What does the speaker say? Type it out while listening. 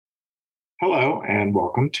Hello, and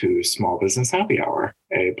welcome to Small Business Happy Hour,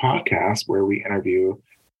 a podcast where we interview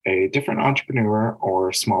a different entrepreneur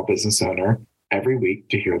or small business owner every week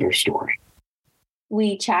to hear their story.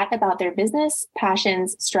 We chat about their business,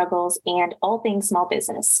 passions, struggles, and all things small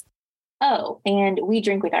business. Oh, and we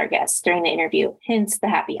drink with our guests during the interview, hence the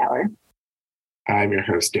happy hour. I'm your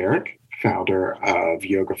host, Derek, founder of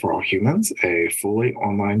Yoga for All Humans, a fully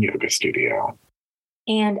online yoga studio.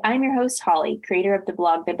 And I'm your host, Holly, creator of the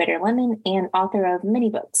blog The Bitter Lemon and author of many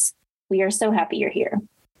books. We are so happy you're here.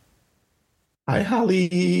 Hi,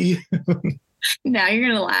 Holly. Now you're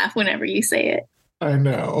going to laugh whenever you say it. I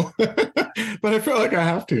know, but I feel like I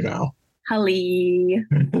have to now. Holly.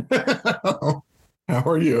 How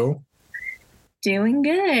are you? Doing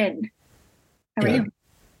good. How are you?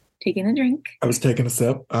 Taking a drink? I was taking a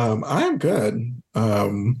sip. I am good.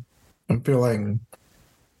 I'm feeling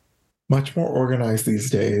much more organized these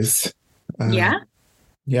days. Yeah?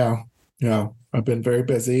 Yeah. I've been very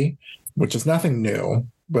busy, which is nothing new,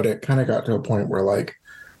 but it kind of got to a point where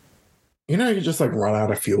you just run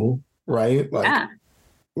out of fuel, right?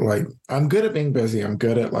 Like I'm good at being busy. I'm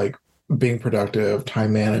good at being productive,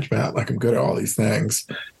 time management. I'm good at all these things,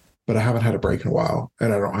 but I haven't had a break in a while,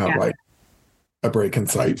 and I don't have a break in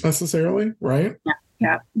sight necessarily, right?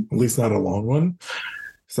 Yeah. At least not a long one.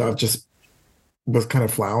 So I've just was kind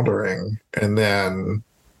of floundering. And then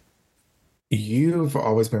you've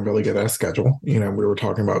always been really good at a schedule. We were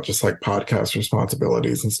talking about just podcast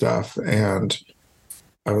responsibilities and stuff. And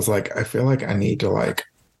I was like, I feel like I need to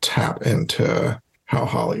tap into how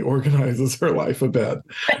Holly organizes her life a bit.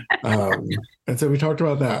 And so we talked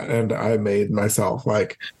about that. And I made myself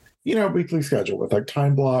weekly schedule with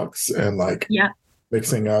time blocks and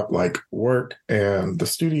mixing up work and the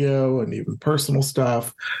studio and even personal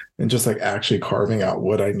stuff and just actually carving out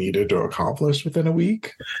what I needed to accomplish within a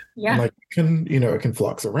week. Yeah. And it can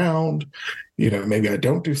flux around. Maybe I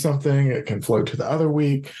don't do something, it can float to the other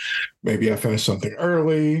week. Maybe I finish something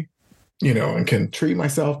early, and can treat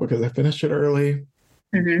myself because I finished it early.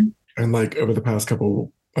 Mm-hmm. And over the past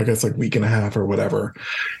couple, week and a half or whatever,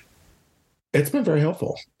 it's been very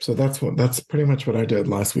helpful. So that's pretty much what I did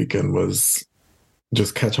last weekend, was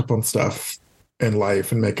just catch up on stuff in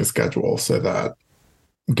life and make a schedule so that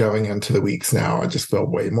going into the weeks now, I just feel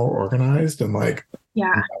way more organized and not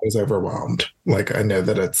as overwhelmed. I know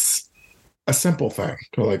that it's a simple thing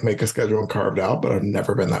to make a schedule and carve it out, but I've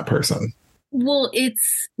never been that person. Well,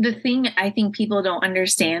 it's the thing I think people don't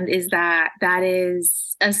understand is that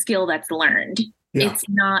is a skill that's learned. Yeah. It's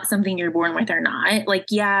not something you're born with or not.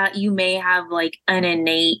 You may have an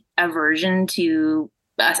innate aversion to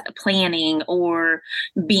planning or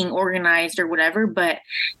being organized or whatever, but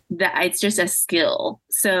that it's just a skill.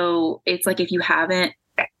 So it's if you haven't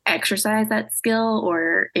exercised that skill,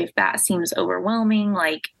 or if that seems overwhelming,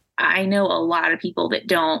 I know a lot of people that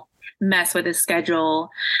don't mess with a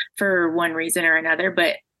schedule for one reason or another,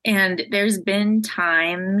 and there's been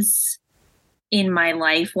times in my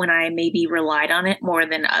life when I maybe relied on it more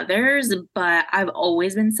than others, but I've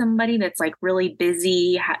always been somebody that's really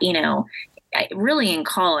busy, really in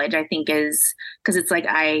college, I think is because it's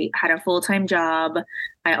I had a full-time job.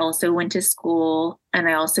 I also went to school and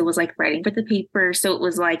I also was writing for the paper. So it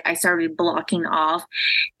was I started blocking off,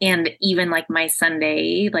 and even my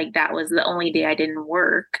Sunday, that was the only day I didn't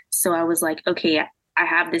work. So I was okay, I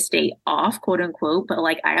have this day off, quote unquote, but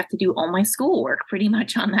I have to do all my schoolwork pretty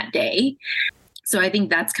much on that day. So I think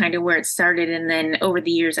that's kind of where it started. And then over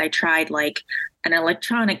the years, I tried an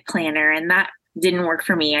electronic planner, and that didn't work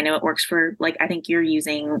for me. I know it works for I think you're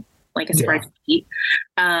using a spreadsheet.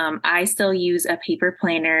 I still use a paper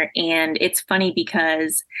planner, and it's funny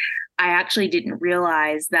because I actually didn't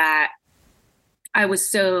realize that I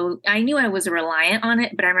knew I was reliant on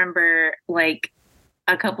it, but I remember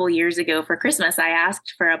a couple years ago for Christmas, I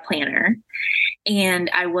asked for a planner, and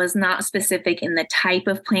I was not specific in the type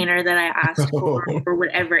of planner that I asked for or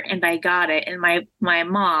whatever. And I got it. And my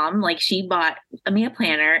mom, she bought me a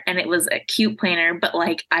planner, and it was a cute planner, but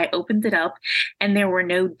I opened it up and there were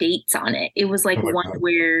no dates on it. It was one God.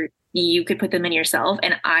 Where you could put them in yourself.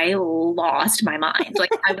 And I lost my mind.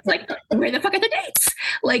 I was where the fuck are the dates?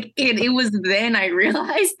 It was then I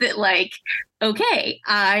realized that okay,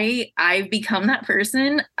 I've become that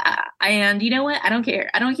person. And you know what? I don't care.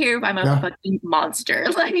 I don't care if I'm a fucking monster.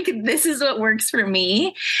 This is what works for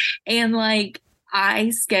me. And I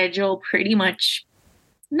schedule pretty much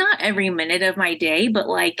not every minute of my day, but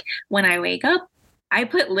when I wake up, I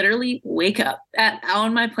put literally wake up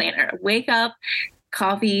on my planner, wake up,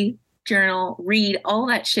 coffee, journal, read, all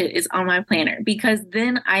that shit is on my planner, because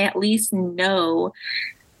then I at least know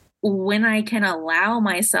when I can allow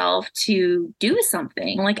myself to do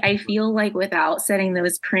something. Like, I feel like without setting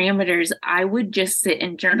those parameters, I would just sit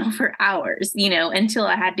and journal for hours, until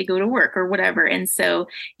I had to go to work or whatever. And so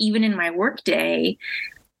even in my work day,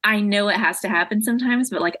 I know it has to happen sometimes,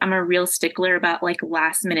 but like I'm a real stickler about like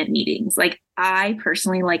last minute meetings. Like I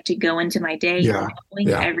personally like to go into my day knowing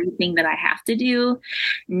everything that I have to do,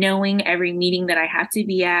 knowing every meeting that I have to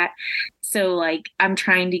be at. So like I'm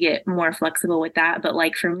trying to get more flexible with that. But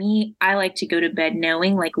like for me, I like to go to bed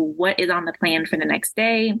knowing like what is on the plan for the next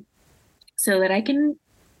day so that I can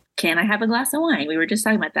I have a glass of wine? We were just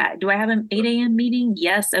talking about that. Do I have an 8 a.m. meeting?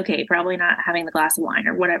 Yes. Okay. Probably not having the glass of wine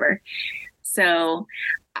or whatever. So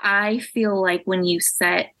I feel like when you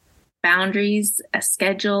set boundaries, a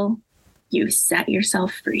schedule, you set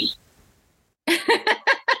yourself free.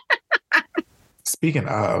 Speaking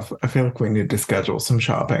of, I feel like we need to schedule some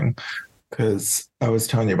shopping because I was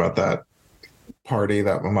telling you about that party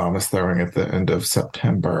that my mom is throwing at the end of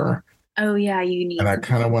September. Oh, yeah, you need. And I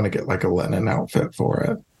kind of want to get like a linen outfit for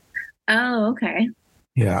it. Oh, okay.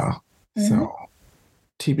 Yeah. Mm-hmm. So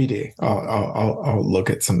TBD. I'll look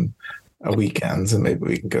at some weekends and maybe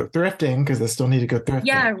we can go thrifting because I still need to go thrifting.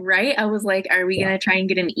 Yeah, right. I was like, are we going to try and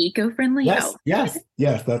get an eco-friendly? Yes.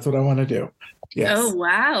 That's what I want to do. Yes. Oh,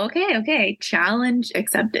 wow. Okay. Challenge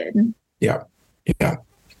accepted. Yeah.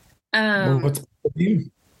 Well, what's with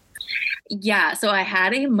you? Yeah. So I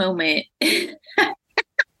had a moment.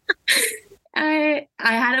 I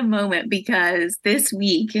had a moment because this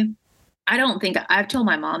week, I don't think I've told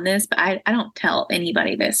my mom this, but I don't tell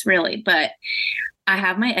anybody this really, but I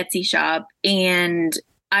have my Etsy shop and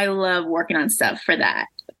I love working on stuff for that.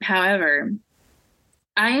 However,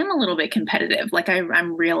 I am a little bit competitive. Like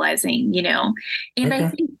I'm realizing, and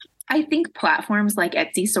okay. I think platforms like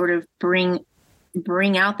Etsy sort of bring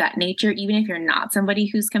out that nature, even if you're not somebody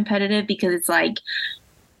who's competitive, because it's like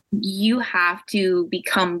you have to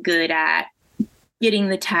become good at getting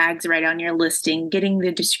the tags right on your listing, getting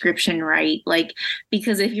the description right. Like,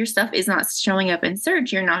 because if your stuff is not showing up in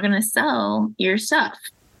search, you're not going to sell your stuff.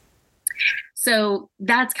 So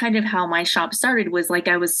that's kind of how my shop started, was like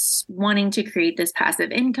I was wanting to create this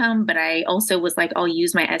passive income, but I also was like, I'll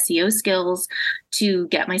use my SEO skills to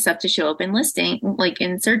get my stuff to show up in listing, like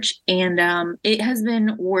in search. And it has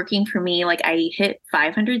been working for me. Like I hit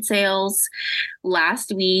 500 sales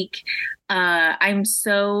last week. I'm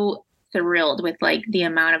so thrilled with like the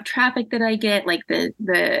amount of traffic that I get, like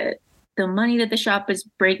the money that the shop is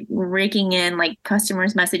raking in, like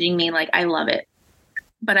customers messaging me, like I love it.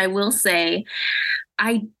 But I will say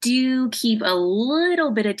I do keep a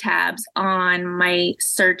little bit of tabs on my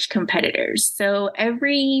search competitors. So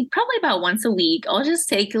probably about once a week, I'll just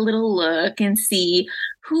take a little look and see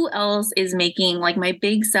who else is making, like my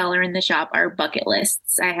big seller in the shop are bucket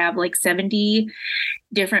lists. I have like 70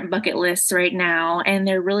 different bucket lists right now, and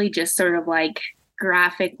they're really just sort of like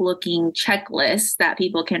graphic looking checklists that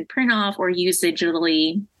people can print off or use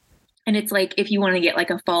digitally. And it's like, if you want to get like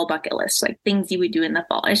a fall bucket list, like things you would do in the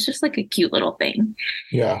fall, it's just like a cute little thing.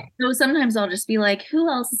 Yeah. So sometimes I'll just be like, who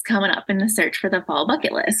else is coming up in the search for the fall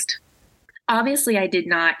bucket list? Obviously, I did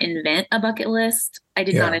not invent a bucket list. I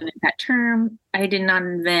did not invent that term. I did not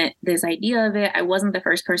invent this idea of it. I wasn't the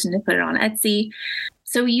first person to put it on Etsy.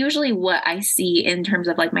 So usually what I see in terms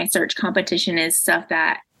of like my search competition is stuff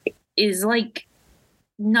that is like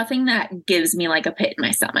nothing that gives me like a pit in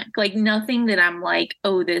my stomach, like nothing that I'm like,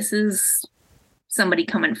 oh, this is somebody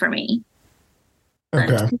coming for me.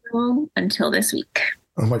 Okay. Until this week.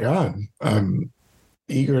 Oh my God. I'm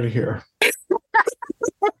eager to hear.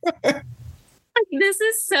 This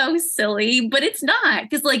is so silly, but it's not,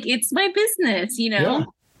 because like it's my business, Yeah.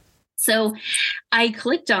 So I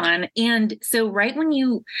clicked on, and so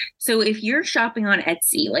so if you're shopping on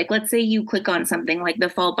Etsy, like let's say you click on something like the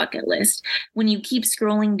fall bucket list, when you keep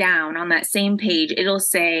scrolling down on that same page, it'll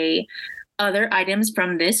say other items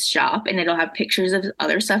from this shop, and it'll have pictures of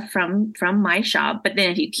other stuff from my shop. But then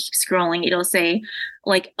if you keep scrolling, it'll say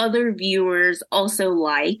like other viewers also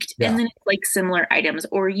liked, and then it's like similar items,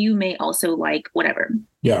 or you may also like whatever.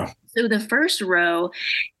 Yeah. So the first row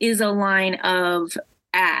is a line of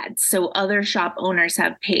ads. So other shop owners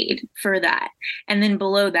have paid for that. And then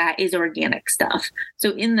below that is organic stuff. So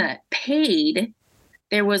in the paid,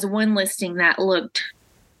 there was one listing that looked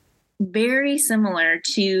very similar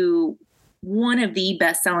to one of the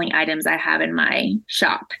best-selling items I have in my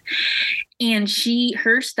shop. And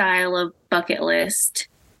her style of bucket list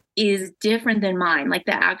is different than mine. Like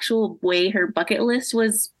the actual way her bucket list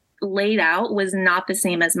was laid out was not the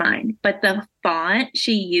same as mine, but the font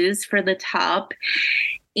she used for the top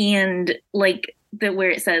and like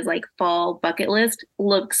where it says like fall bucket list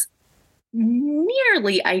looks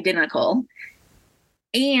nearly identical.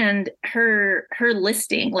 And her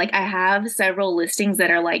listing, like I have several listings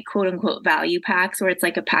that are like quote unquote value packs, where it's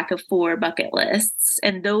like a pack of 4 bucket lists.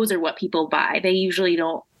 And those are what people buy. They usually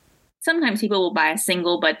don't, sometimes people will buy a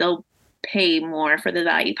single, but they'll pay more for the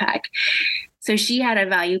value pack. So she had a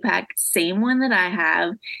value pack, same one that I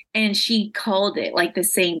have, and she called it like the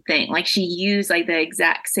same thing. Like she used like the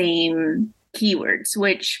exact same keywords,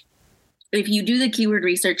 which if you do the keyword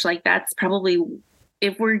research, like that's probably,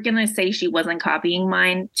 if we're going to say she wasn't copying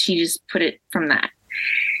mine, she just put it from that.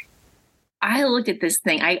 I looked at this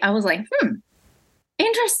thing. I was like,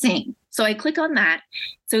 interesting. So I click on that.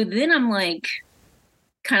 So then I'm like,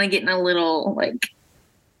 kind of getting a little like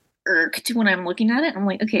irked when I'm looking at it. I'm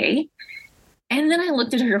like, okay. And then I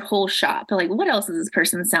looked at her whole shop. Like, what else is this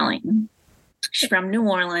person selling? She's from New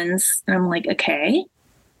Orleans. And I'm like, okay.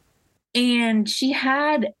 And she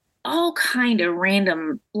had all kind of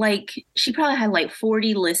random, like she probably had like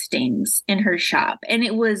 40 listings in her shop, and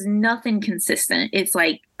it was nothing consistent. It's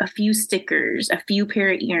like a few stickers, a few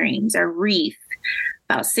pair of earrings, a wreath,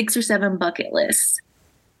 about 6 or 7 bucket lists.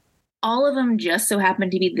 All of them just so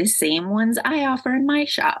happen to be the same ones I offer in my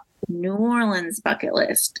shop. New Orleans bucket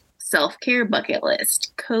list, self-care bucket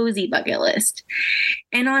list, cozy bucket list.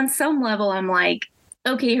 And on some level, I'm like,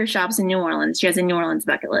 okay, her shop's in New Orleans. She has a New Orleans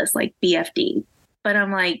bucket list, like BFD. But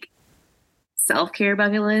I'm like, self-care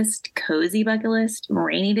bucket list, cozy bucket list,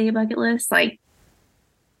 rainy day bucket list. Like,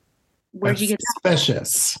 where'd you get that?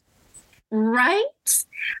 Suspicious. Right?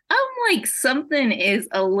 I'm like, something is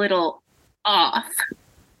a little off.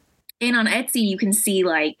 And on Etsy, you can see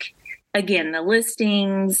like, again, the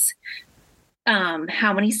listings,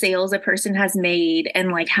 how many sales a person has made,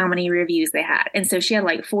 and like how many reviews they had. And so she had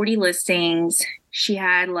like 40 listings. She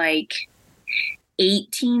had like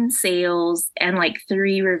 18 sales and like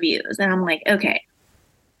 3 reviews. And I'm like, okay.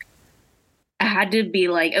 I had to be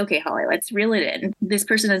like, okay, Holly, let's reel it in. This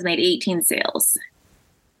person has made 18 sales.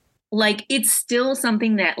 Like, it's still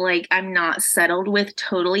something that like I'm not settled with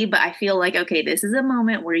totally, but I feel like, okay, this is a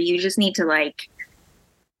moment where you just need to like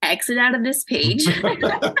exit out of this page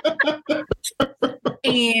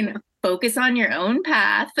and focus on your own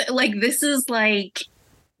path. Like, this is like,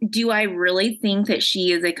 do I really think that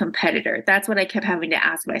she is a competitor? That's what I kept having to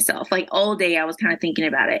ask myself. Like all day I was kind of thinking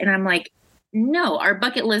about it. And I'm like, no, our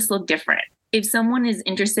bucket lists look different. If someone is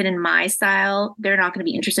interested in my style, they're not going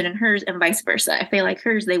to be interested in hers, and vice versa. If they like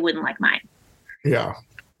hers, they wouldn't like mine. Yeah.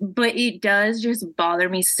 But it does just bother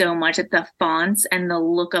me so much that the fonts and the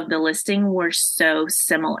look of the listing were so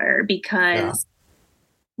similar, because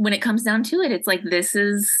when it comes down to it, it's like, this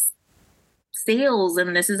is sales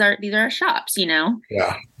and these are our shops, you know?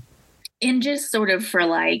 Yeah. And just sort of for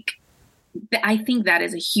like, I think that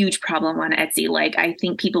is a huge problem on Etsy. Like, I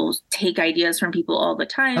think people take ideas from people all the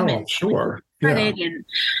time. Oh, and sure. Credit, and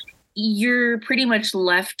you're pretty much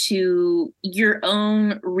left to your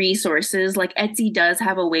own resources. Like, Etsy does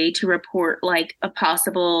have a way to report like a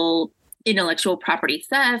possible intellectual property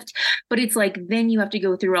theft, but it's like, then you have to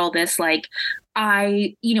go through all this. Like,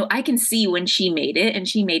 I can see when she made it, and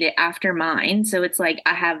she made it after mine. So it's like,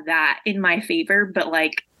 I have that in my favor, but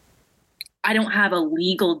like, I don't have a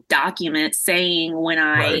legal document saying when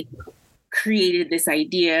I created this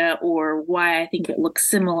idea or why I think it looks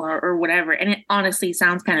similar or whatever. And it honestly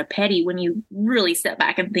sounds kind of petty when you really step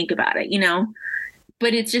back and think about it, you know?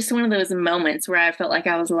 But it's just one of those moments where I felt like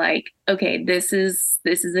I was like, okay, this is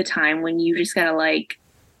a time when you just gotta like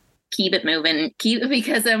keep it moving,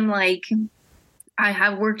 because I'm like, I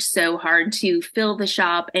have worked so hard to fill the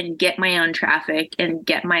shop and get my own traffic and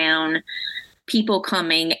get my own people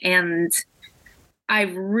coming. And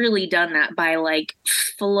I've really done that by like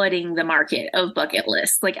flooding the market of bucket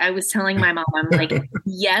lists. Like, I was telling my mom, I'm like,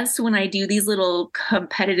 yes, when I do these little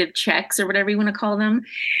competitive checks or whatever you want to call them,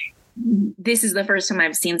 this is the first time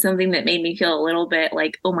I've seen something that made me feel a little bit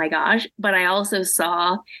like, oh my gosh. But I also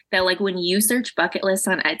saw that like when you search bucket lists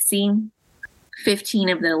on Etsy, 15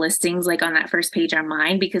 of the listings like on that first page are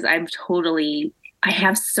mine, because I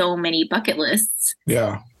have so many bucket lists.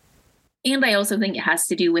 Yeah. And I also think it has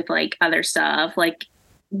to do with like other stuff, like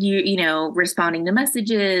you know, responding to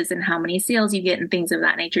messages and how many sales you get and things of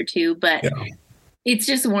that nature too. But it's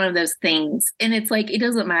just one of those things. And it's like, it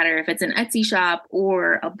doesn't matter if it's an Etsy shop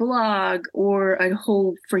or a blog or a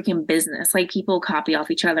whole freaking business. Like, people copy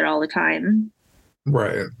off each other all the time.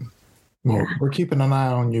 Right. Well, we're keeping an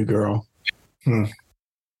eye on you, girl.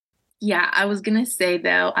 Yeah, I was going to say,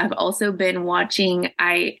 though, I've also been watching,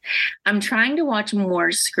 I'm trying to watch more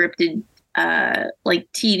scripted, like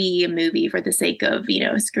TV and movie for the sake of, you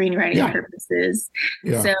know, screenwriting purposes.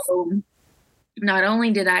 Yeah. So not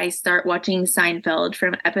only did I start watching Seinfeld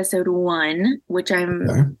from episode 1, which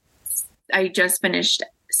Okay. I just finished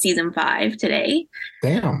season 5 today.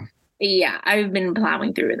 Damn. Yeah, I've been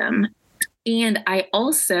plowing through them. And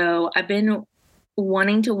I've been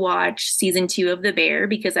wanting to watch season 2 of The Bear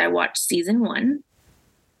because I watched season 1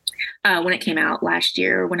 when it came out last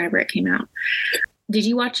year or whenever it came out. Did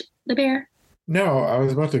you watch The Bear? No, I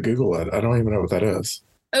was about to Google it. I don't even know what that is.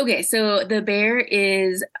 Okay, so The Bear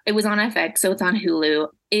it was on FX, so it's on Hulu.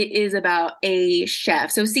 It is about a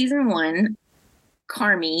chef. So season 1,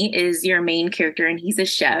 Carmi is your main character and he's a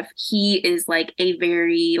chef. He is like a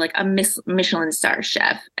very like a Michelin star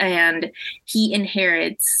chef, and he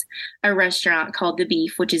inherits a restaurant called The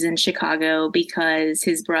Beef, which is in Chicago, because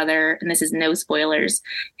his brother, and this is no spoilers,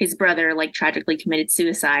 his brother like tragically committed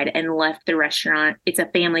suicide and left the restaurant. It's a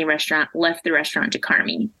family restaurant, left the restaurant to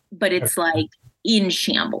Carmi. But it's like in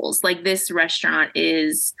shambles. Like this restaurant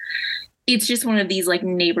it's just one of these like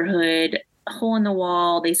neighborhood hole in the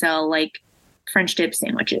wall. They sell like French dip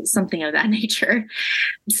sandwiches, something of that nature,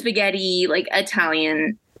 spaghetti, like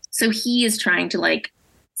Italian. So he is trying to like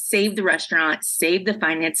save the restaurant, save the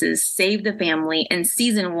finances, save the family. And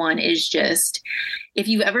season 1 is just, if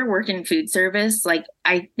you've ever worked in food service, like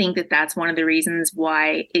I think that's one of the reasons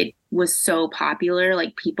why it was so popular.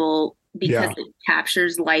 Like people, because it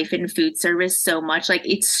captures life in food service so much. Like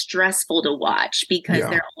it's stressful to watch because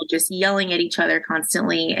they're all just yelling at each other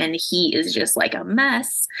constantly. And he is just like a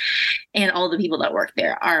mess. And all the people that work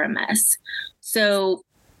there are a mess. So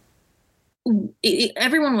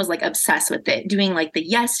everyone was like obsessed with it, doing like the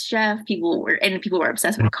yes chef. People were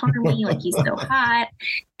obsessed with Carmi, like he's so hot.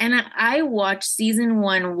 And I watched season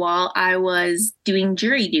 1 while I was doing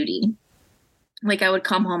jury duty. Like I would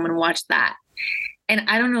come home and watch that. And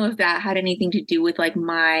I don't know if that had anything to do with like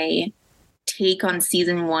my take on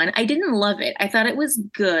season 1. I didn't love it. I thought it was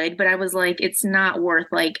good, but I was like, it's not worth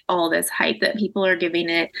like all this hype that people are giving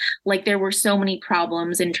it. Like there were so many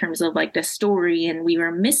problems in terms of like the story, and we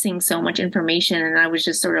were missing so much information. And I was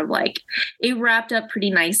just sort of like, it wrapped up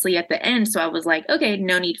pretty nicely at the end. So I was like, okay,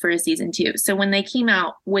 no need for a season 2. So when they came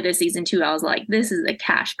out with a season 2, I was like, this is a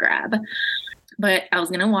cash grab. But I was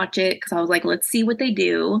going to watch it because I was like, let's see what they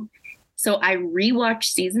do. So I rewatched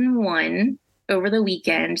season 1 over the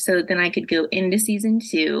weekend so then I could go into season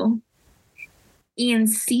 2. And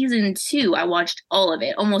season 2, I watched all of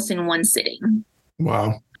it almost in one sitting.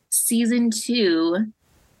 Wow. Season 2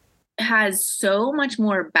 has so much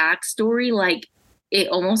more backstory. Like it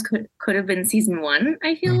almost could have been season 1,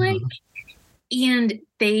 I feel like. And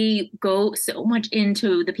they go so much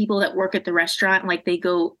into the people that work at the restaurant. Like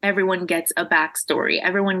everyone gets a backstory.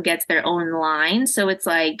 Everyone gets their own line. So it's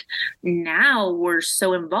like now we're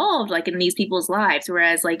so involved like in these people's lives.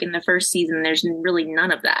 Whereas like in the first season, there's really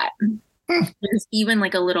none of that. There's even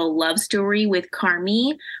like a little love story with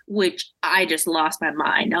Carmi, which I just lost my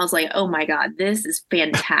mind. I was like, oh my God, this is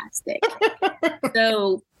fantastic.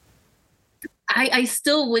 So I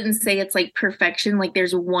still wouldn't say it's like perfection. Like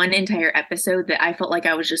there's one entire episode that I felt like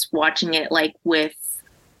I was just watching it like with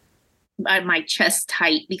my chest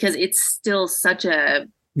tight because it's still such a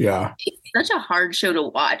hard show to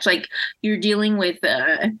watch. Like you're dealing with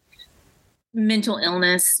mental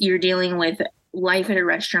illness, you're dealing with life at a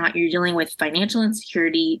restaurant, you're dealing with financial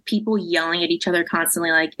insecurity, people yelling at each other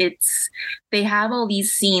constantly. Like they have all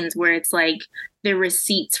these scenes where it's like the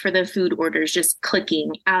receipts for the food orders just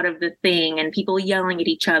clicking out of the thing and people yelling at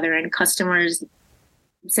each other and customers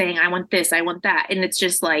saying, I want this, I want that. And it's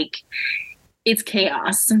just like, it's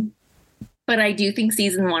chaos. But I do think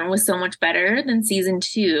season 1 was so much better than season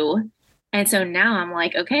 2. And so now I'm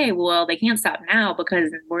like, okay, well, they can't stop now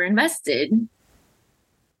because we're invested.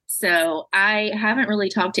 So I haven't really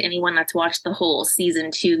talked to anyone that's watched the whole season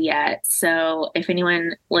 2 yet. So if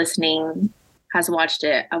anyone listening has watched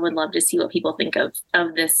it, I would love to see what people think of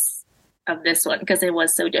this one because it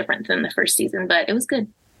was so different than the first season, but it was good.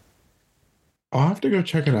 I'll have to go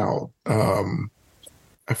check it out.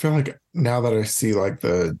 I feel like now that I see like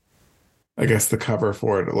the cover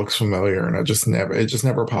for it, it looks familiar, and it just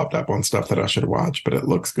never popped up on stuff that I should watch, but it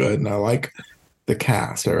looks good, and I like the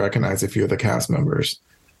cast. I recognize a few of the cast members.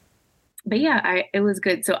 But yeah, it was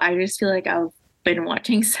good. So I just feel like I've been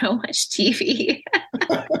watching so much TV.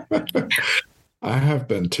 I have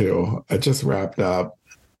been too. I just wrapped up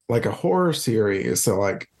like a horror series. So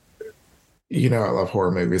like, I love horror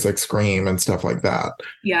movies like Scream and stuff like that.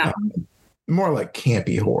 Yeah. More like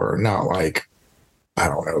campy horror, not like, I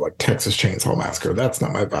don't know, like Texas Chainsaw Massacre. That's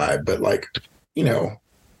not my vibe, but like,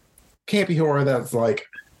 campy horror that's like,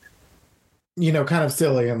 kind of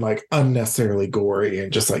silly and like unnecessarily gory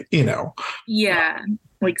and just like, Yeah.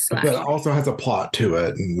 Like but it slasher. also has a plot to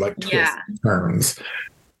it and like twists and turns.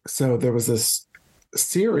 So there was this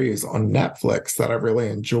series on Netflix that I really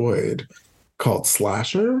enjoyed called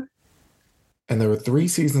Slasher. And there were 3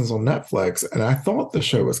 seasons on Netflix, and I thought the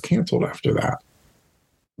show was canceled after that.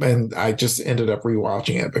 And I just ended up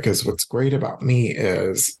rewatching it because what's great about me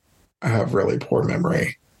is I have really poor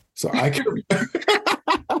memory. So I can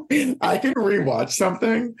I can rewatch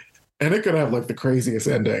something and it could have like the craziest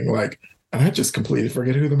ending. Like, and I just completely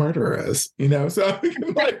forget who the murderer is, you know? So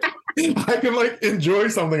I can like enjoy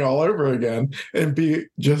something all over again and be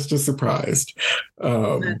just as surprised.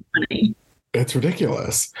 That's funny. It's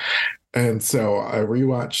ridiculous. And so I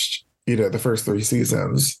rewatched, the first 3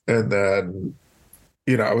 seasons, and then,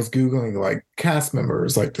 I was Googling like cast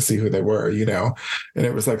members, like to see who they were, and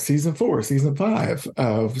it was like season 4, season 5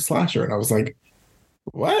 of Slasher. And I was like,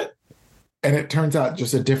 what? And it turns out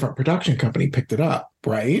just a different production company picked it up,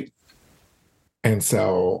 right? And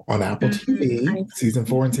so on Apple TV, season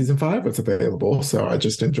 4 and season 5 was available. So I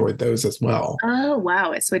just enjoyed those as well. Oh,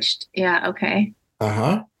 wow. It switched. Yeah. Okay.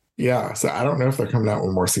 Uh-huh. Yeah. So I don't know if they're coming out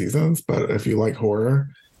with more seasons, but if you like horror,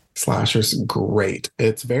 Slasher's great.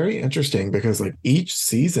 It's very interesting because like each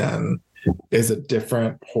season is a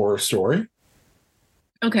different horror story.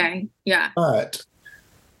 Okay. Yeah. But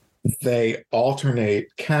they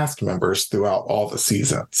alternate cast members throughout all the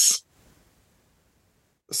seasons.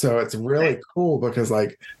 So it's really cool because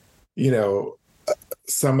like,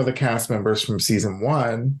 some of the cast members from season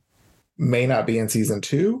 1 may not be in season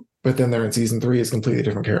 2, but then they're in season 3 as completely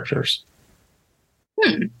different characters.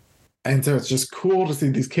 And so it's just cool to see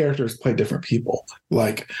these characters play different people.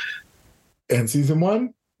 Like in season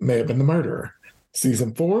 1, may have been the murderer.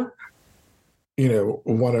 Season 4,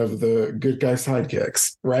 one of the good guy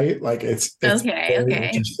sidekicks, right? Like it's okay.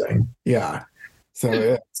 Interesting. Yeah. So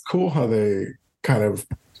it's cool how they kind of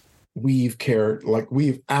weave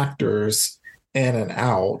actors in and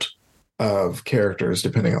out of characters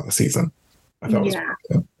depending on the season. I thought it was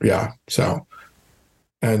yeah. So,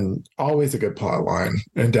 and always a good plot line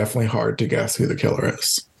and definitely hard to guess who the killer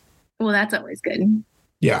is. Well, that's always good.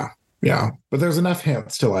 Yeah. Yeah. But there's enough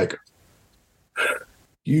hints to like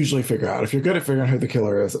usually figure out. If you're good at figuring out who the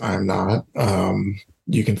killer is, I'm not.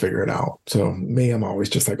 You can figure it out. So me, I'm always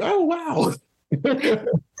just like, oh wow.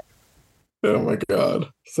 Oh my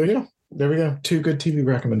God. So yeah, there we go. 2 good TV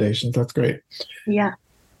recommendations. That's great. Yeah.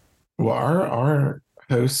 Well, our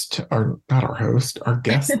host, or not our host, our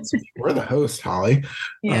guest, we're the host, Holly.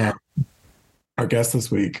 Yeah. Our guest this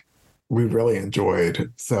week, we really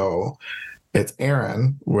enjoyed. So it's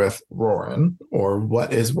Erin with Rorin, or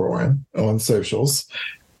What is Rorin on socials,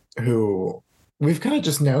 who we've kind of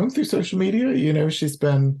just known through social media. She's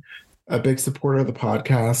been a big supporter of the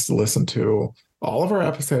podcast, listen to all of our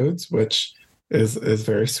episodes, which is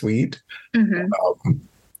very sweet. And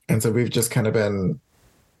so we've just kind of been,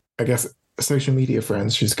 I guess, social media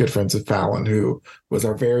friends. She's good friends with Fallon, who was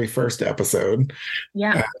our very first episode.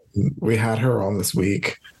 Yeah. And we had her on this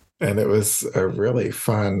week, and it was a really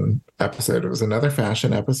fun episode. It was another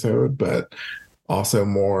fashion episode, but also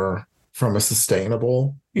more from a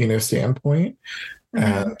sustainable, standpoint.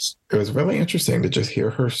 And it was really interesting to just hear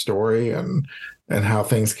her story and how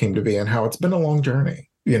things came to be and how it's been a long journey,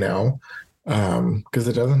 because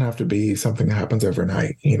it doesn't have to be something that happens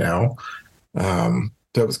overnight, So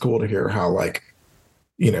it was cool to hear how, like,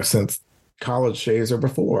 since college days or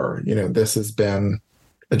before, this has been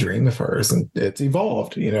a dream of hers and it's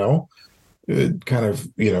evolved, it kind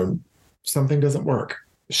of, something doesn't work,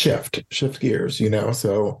 shift gears,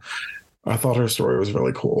 So I thought her story was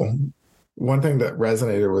really cool. One thing that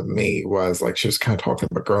resonated with me was like, she was kind of talking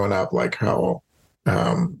about growing up, like how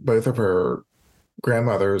both of her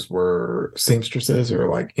grandmothers were seamstresses or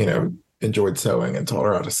like, enjoyed sewing and taught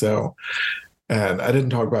her how to sew. And I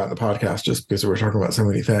didn't talk about it in the podcast just because we were talking about so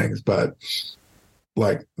many things, but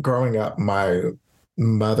like growing up, my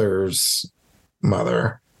mother's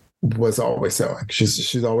mother was always sewing.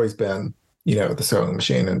 She's always been, the sewing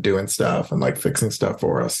machine and doing stuff and like fixing stuff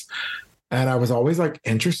for us. And I was always like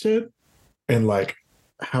interested in like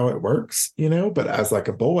how it works, but as like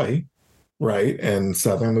a boy, right, in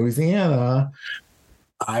Southern Louisiana,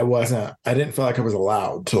 I didn't feel like I was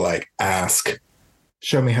allowed to like ask,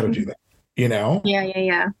 show me how to do that.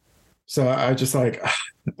 Yeah. So I just like,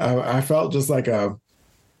 I felt just like I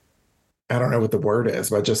don't know what the word is,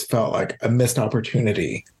 but I just felt like a missed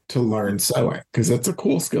opportunity to learn sewing because it's a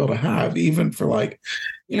cool skill to have, even for like,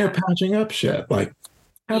 patching up shit. Like,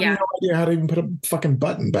 I have no idea how to even put a fucking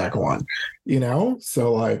button back on,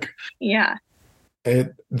 So like,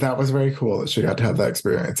 that was very cool that she got to have that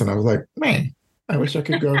experience. And I was like, man, I wish I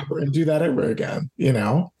could go and do that ever again,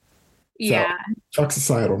 So Yeah. fuck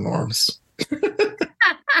societal norms.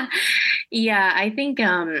 Yeah, I think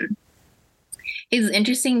it's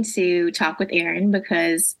interesting to talk with Erin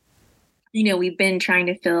because we've been trying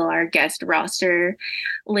to fill our guest roster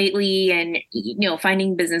lately and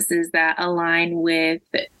finding businesses that align with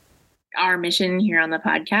our mission here on the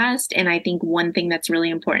podcast. And I think one thing that's really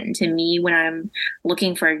important to me when I'm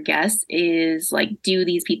looking for guests is like, do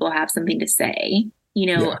these people have something to say?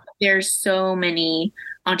 There's so many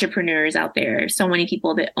entrepreneurs out there, so many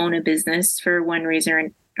people that own a business for one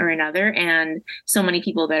reason or another, and so many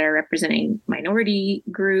people that are representing minority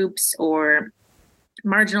groups or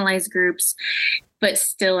marginalized groups. But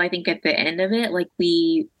still, I think at the end of it, like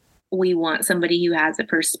we want somebody who has a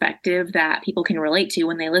perspective that people can relate to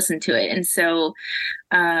when they listen to it. And so,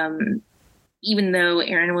 even though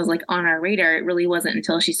Erin was like on our radar, it really wasn't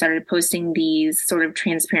until she started posting these sort of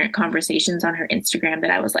transparent conversations on her Instagram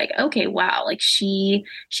that I was like, okay, wow, like she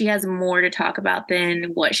has more to talk about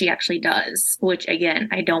than what she actually does, which again,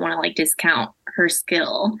 I don't want to like discount her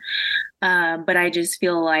skill. But I just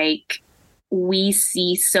feel like we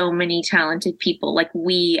see so many talented people, like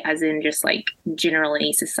we, as in just like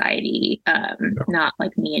generally society, not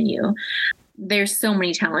like me and you. There's so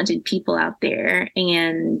many talented people out there.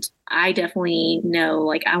 And I definitely know,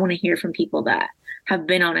 like, I want to hear from people that have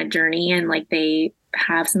been on a journey and like they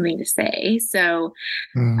have something to say. So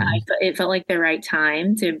it felt like the right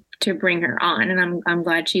time to bring her on. And I'm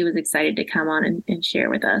glad she was excited to come on and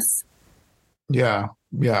share with us. Yeah.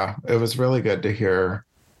 Yeah. It was really good to hear.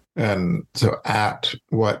 And so at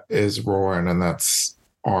what is Rorin, and that's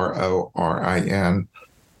Rorin.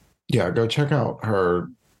 Yeah, go check out her,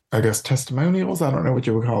 I guess, testimonials. I don't know what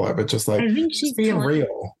you would call it, but just like I think she's being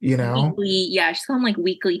real, weekly, she's calling like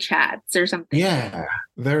weekly chats or something. Yeah,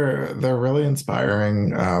 they're really inspiring,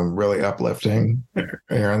 really uplifting.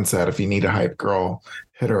 Erin said, if you need a hype girl,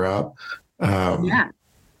 hit her up. Yeah.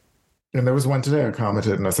 And there was one today I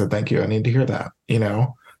commented and I said, thank you. I need to hear that,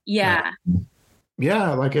 Yeah.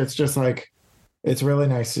 Yeah, like it's just like, it's really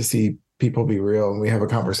nice to see people be real. And we have a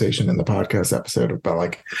conversation in the podcast episode about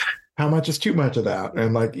like, how much is too much of that?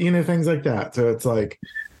 And like, things like that. So it's like,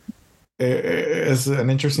 it's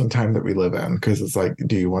an interesting time that we live in because it's like,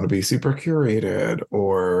 do you want to be super curated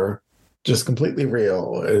or just completely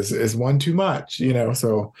real? Is one too much?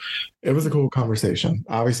 So it was a cool conversation,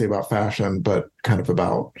 obviously about fashion, but kind of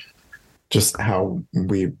about just how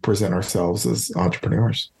we present ourselves as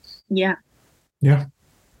entrepreneurs. Yeah. Yeah.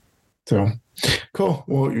 So cool.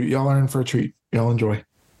 Well, y'all are in for a treat. Y'all enjoy.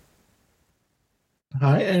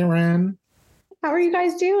 Hi, Erin. How are you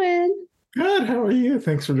guys doing? Good. How are you?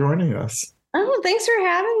 Thanks for joining us. Oh, thanks for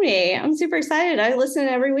having me. I'm super excited. I listen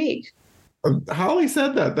every week. Holly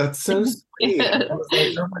said that. That's so sweet. I was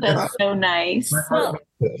like, oh my That's God. so nice. Well,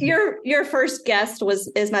 your first guest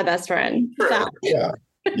is my best friend. Sure. Yeah.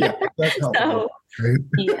 That's so, right?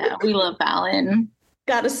 Yeah, we love Fallon.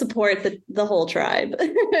 Got to support the whole tribe.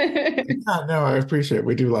 Yeah, no, I appreciate it.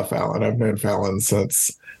 We do love Fallon. I've known Fallon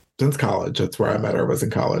since college. That's where I met her, was in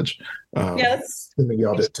college. Yes. And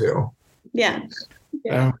y'all did too. Yeah.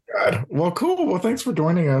 Oh God. Well, cool. Well, thanks for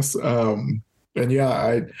joining us. And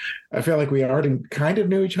yeah, I feel like we already kind of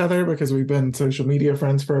knew each other because we've been social media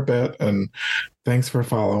friends for a bit. And thanks for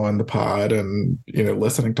following the pod and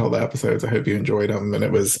listening to all the episodes. I hope you enjoyed them. And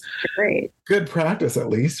it was great, good practice, at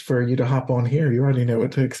least, for you to hop on here. You already know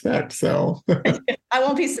what to expect. So I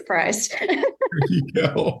won't be surprised. There you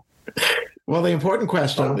go. Well, the important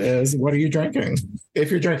question is, what are you drinking? If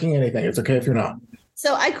you're drinking anything, it's okay if you're not.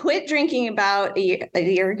 So I quit drinking about a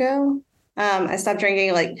year ago. I stopped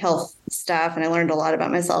drinking like health stuff and I learned a lot about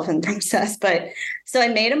myself in the process. But so I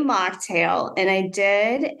made a mocktail and I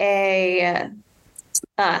did a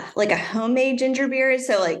homemade ginger beer.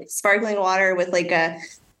 So like sparkling water with like a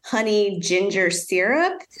honey ginger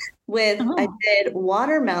syrup I did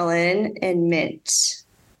watermelon and mint.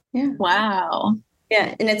 Yeah. Wow.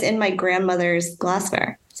 Yeah. And it's in my grandmother's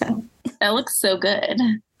glassware. So that looks so good.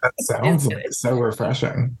 That sounds like so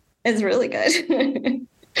refreshing. It's really good.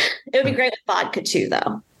 It would be great with vodka too,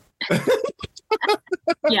 though.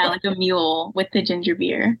 Yeah, like a mule with the ginger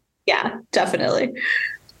beer. Yeah, definitely.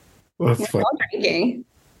 That's fun. Drinking.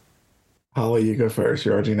 Holly, you go first.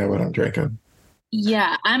 You already know what I'm drinking.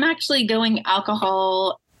 Yeah, I'm actually going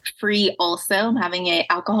alcohol free also. I'm having a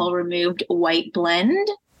alcohol removed white blend.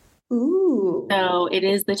 Ooh. So it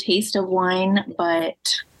is the taste of wine,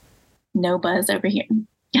 but no buzz over here.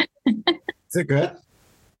 Is it good?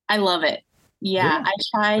 I love it. Yeah, I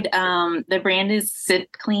tried. The brand is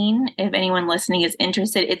Sip Clean. If anyone listening is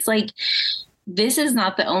interested, it's like this is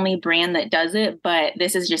not the only brand that does it, but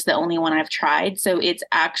this is just the only one I've tried. So it's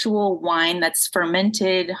actual wine that's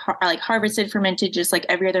fermented, like harvested, fermented, just like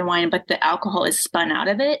every other wine, but the alcohol is spun out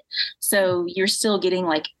of it. So you're still getting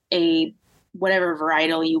like a whatever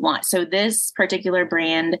varietal you want. So this particular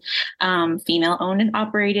brand, female owned and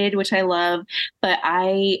operated, which I love, but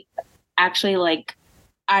I actually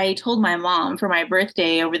I told my mom for my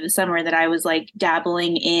birthday over the summer that I was like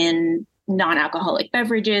dabbling in non-alcoholic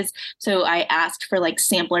beverages. So I asked for like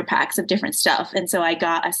sampler packs of different stuff. And so I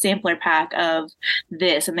got a sampler pack of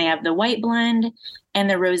this, and they have the white blend and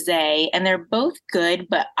the rosé, and they're both good,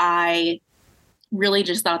 but I really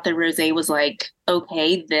just thought the rosé was like,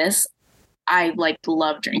 okay, I like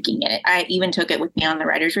love drinking it. I even took it with me on the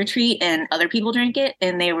writer's retreat, and other people drank it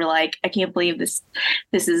and they were like, I can't believe this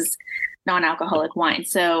is non-alcoholic wine.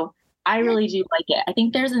 So I really do like it. I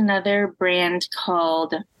think there's another brand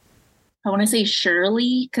called, I want to say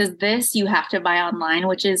Shirley, because this you have to buy online,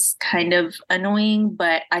 which is kind of annoying,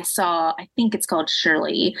 but I think it's called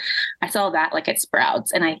Shirley. I saw that like at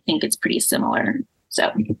Sprouts, and I think it's pretty similar.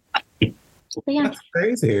 So yeah. That's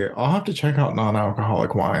crazy. I'll have to check out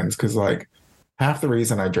non-alcoholic wines, because like half the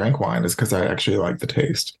reason I drink wine is because I actually like the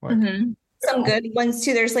taste. Like, some good ones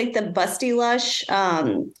too. There's like the Busty Lush,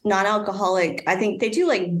 non-alcoholic. I think they do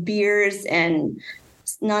like beers and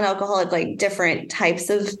non-alcoholic, like different types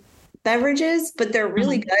of beverages, but they're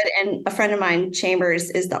really good. And a friend of mine, Chambers,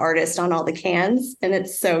 is the artist on all the cans, and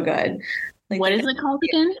it's so good. Like, what is it called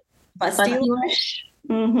again? Busty Lush.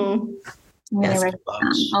 Mm-hmm. Yes,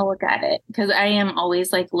 I'll look at it, because I am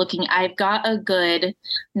always like looking. I've got a good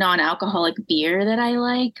non-alcoholic beer that I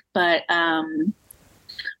like, but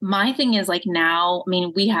my thing is like now, I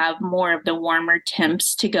mean, we have more of the warmer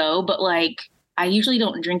temps to go, but like I usually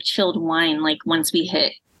don't drink chilled wine like once we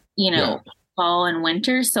hit, fall and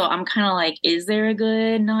winter. So I'm kind of like, is there a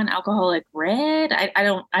good non-alcoholic red?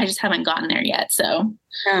 I just haven't gotten there yet. So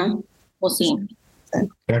we'll see.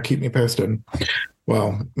 Yeah, keep me posted.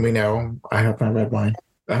 Well, we know I have my red wine.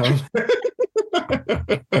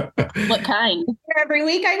 What kind? Every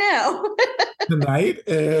week, I know. Tonight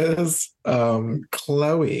is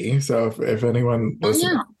Chloe. So if anyone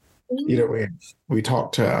listens, we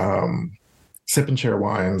talked to Sip and Share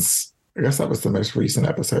Wines. I guess that was the most recent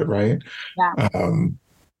episode, right? Yeah.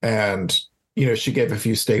 And she gave a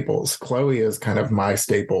few staples. Chloe is kind of my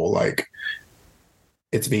staple. Like,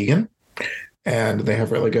 it's vegan, and they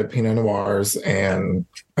have really good Pinot Noirs and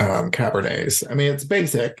Cabernets. I mean, it's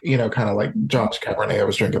basic, kind of like Josh Cabernet I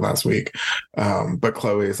was drinking last week. But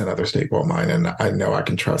Chloe is another staple of mine, and I know I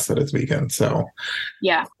can trust that it's vegan. So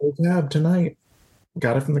yeah, tonight,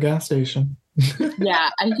 got it from the gas station. Yeah,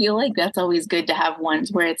 I feel like that's always good to have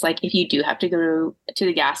ones where it's like, if you do have to go to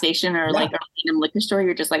the gas station or like a random liquor store,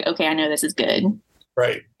 you're just like, okay, I know this is good.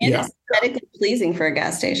 Right. And it's aesthetically pleasing for a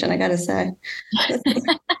gas station, I gotta say.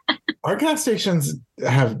 Our gas stations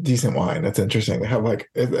have decent wine. It's interesting. They have like,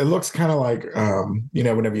 it looks kind of like,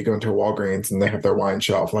 whenever you go into a Walgreens and they have their wine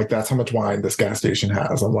shelf, like that's how much wine this gas station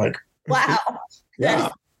has. I'm like, wow. Yeah.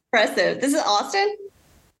 That's impressive. This is Austin?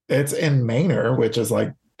 It's in Manor, which is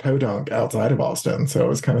like podunk outside of Austin. So it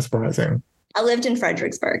was kind of surprising. I lived in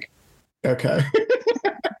Fredericksburg. Okay.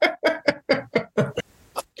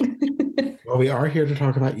 Well, we are here to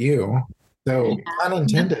talk about you. So, pun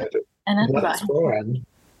intended. What's Rorin?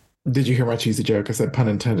 Did you hear my cheesy joke? I said, pun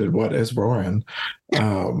intended, what is Rorin? I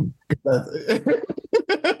know,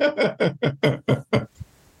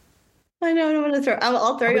 I don't want to throw.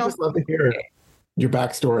 I'll throw you all. I just love to hear your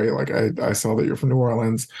backstory. Like, I saw that you're from New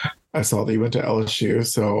Orleans. I saw that you went to LSU,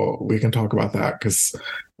 so we can talk about that, because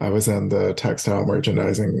I was in the textile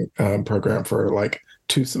merchandising program for like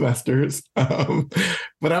 2 semesters.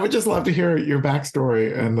 But I would just love to hear your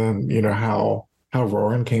backstory, and then how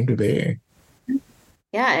Rorin came to be.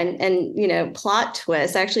 Yeah, and plot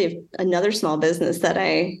twist. I actually have another small business that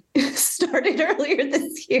I started earlier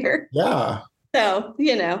this year. Yeah. So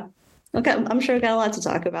okay, I'm sure we've got a lot to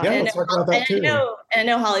talk about. Yeah, let's talk about that too. I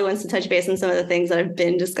know Holly wants to touch base on some of the things that I've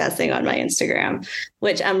been discussing on my Instagram,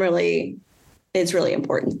 which it's really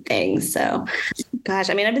important things. So, gosh,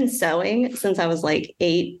 I mean, I've been sewing since I was like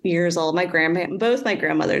 8 years old. Both my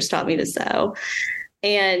grandmothers taught me to sew,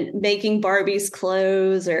 and making Barbie's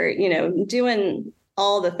clothes, or doing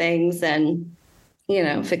all the things, and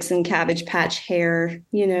fixing Cabbage Patch hair.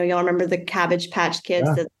 Y'all remember the Cabbage Patch Kids,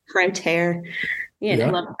 the crimped hair.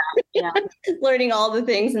 Love that. Yeah. Learning all the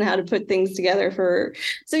things and how to put things together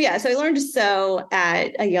so I learned to sew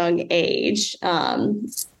at a young age.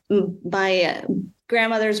 My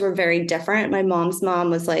grandmothers were very different. My mom's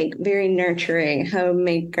mom was like very nurturing,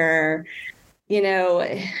 homemaker,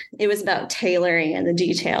 it was about tailoring and the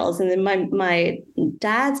details. And then my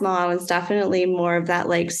dad's mom was definitely more of that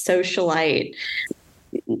like socialite,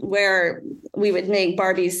 where we would make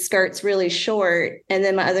Barbie's skirts really short, and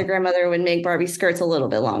then my other grandmother would make Barbie's skirts a little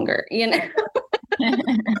bit longer,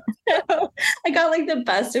 So I got like the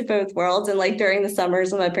best of both worlds. And like during the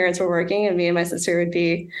summers when my parents were working, and me and my sister would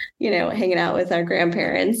be, hanging out with our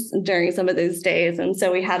grandparents during some of those days. And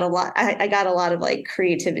so we had I got a lot of like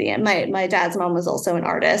creativity. And my dad's mom was also an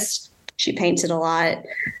artist. She painted a lot.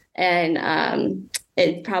 And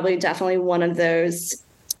it's probably definitely one of those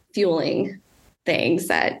fueling things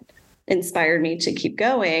that inspired me to keep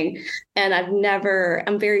going. And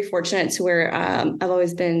I'm very fortunate to where I've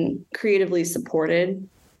always been creatively supported,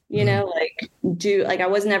 I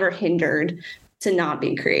was never hindered to not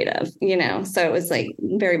be creative, so it was like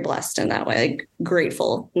very blessed in that way, like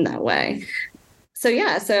grateful in that way. So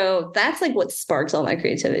yeah, so that's like what sparked all my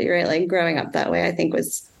creativity, right? Like growing up that way, I think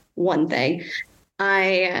was one thing.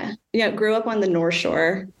 I, grew up on the North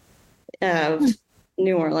Shore of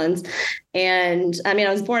New Orleans. And I mean,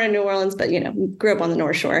 I was born in New Orleans, but, grew up on the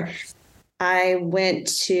North Shore. I went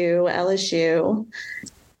to LSU,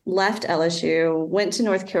 left LSU, went to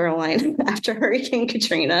North Carolina after Hurricane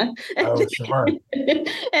Katrina. Oh, sure. And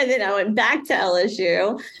then I went back to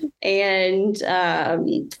LSU and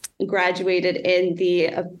graduated in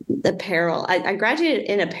the apparel. I graduated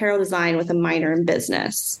in apparel design with a minor in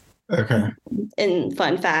business. Okay. And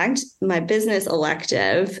fun fact, my business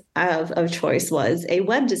elective of choice was a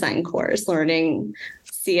web design course, learning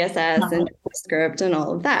CSS and JavaScript and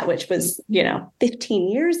all of that, which was, 15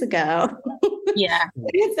 years ago. Yeah.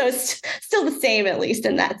 So it's still the same, at least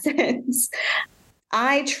in that sense.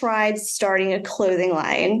 I tried starting a clothing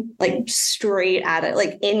line, like straight at it,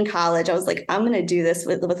 like in college. I was like, I'm going to do this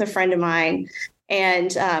with a friend of mine.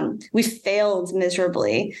 And we failed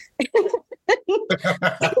miserably.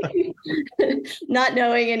 Not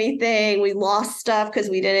knowing anything. We lost stuff because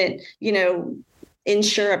we didn't,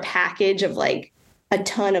 insure a package of like a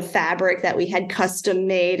ton of fabric that we had custom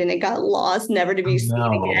made, and it got lost, never to be seen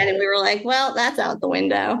again. And we were like, well, that's out the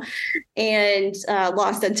window, and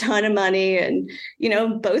lost a ton of money. And,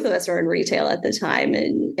 both of us were in retail at the time.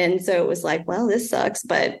 And so it was like, well, this sucks,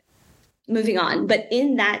 but moving on. But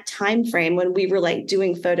in that time frame, when we were like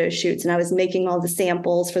doing photo shoots and I was making all the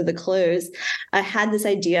samples for the clothes, I had this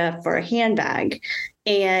idea for a handbag.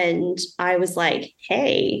 And I was like,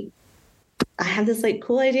 hey, I have this like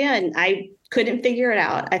cool idea, and I couldn't figure it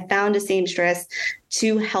out. I found a seamstress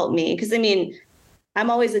to help me, because I'm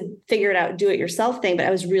always a figure it out, do it yourself thing, but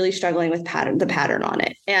I was really struggling with the pattern on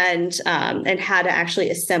it and how to actually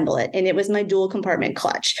assemble it. And it was my dual compartment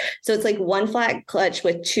clutch. So it's like one flat clutch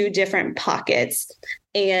with two different pockets,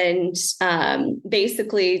 and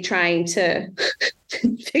basically trying to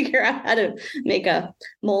figure out how to make a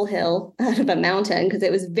molehill out of a mountain, because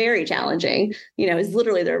it was very challenging. It was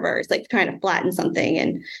literally the reverse, like trying to flatten something,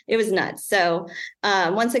 and it was nuts. So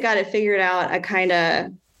once I got it figured out, I kind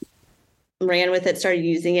of ran with it, started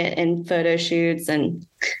using it in photo shoots, and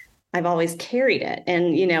I've always carried it.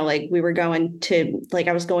 And, like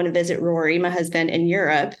I was going to visit Rory, my husband, in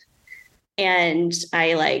Europe. And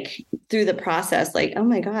I through the process, oh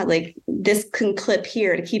my God, this can clip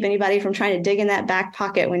here to keep anybody from trying to dig in that back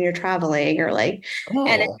pocket when you're traveling, or and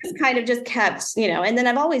it just kind of just kept, and then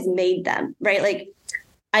I've always made them, right?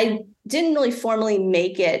 I didn't really formally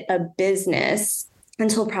make it a business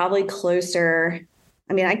until probably closer.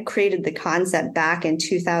 I created the concept back in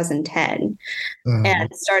 2010 and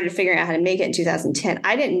started figuring out how to make it in 2010.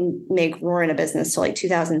 I didn't make Rorin a business till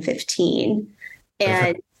 2015.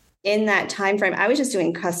 And in that time frame, I was just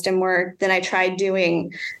doing custom work. Then I tried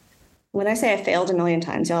doing, when I say I failed a million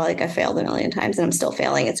times, y'all, I failed a million times and I'm still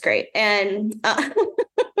failing. It's great. And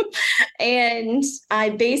and I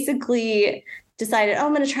basically decided,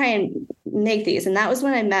 I'm going to try and make these. And that was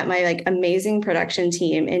when I met my amazing production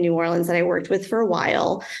team in New Orleans that I worked with for a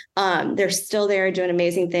while. They're still there doing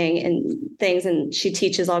amazing things. And she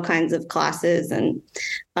teaches all kinds of classes. And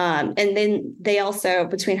then they also,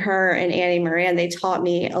 between her and Annie Moran, they taught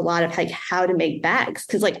me a lot of how to make bags.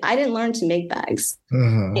 Cause I didn't learn to make bags.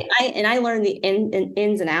 And I learned the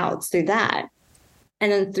ins and outs through that.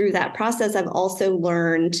 And then through that process, I've also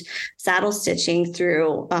learned saddle stitching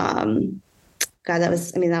through, God, that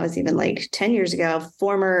was even 10 years ago,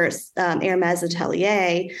 former Hermes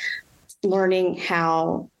atelier, learning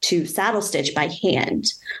how to saddle stitch by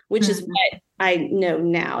hand, which is what I know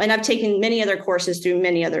now. And I've taken many other courses through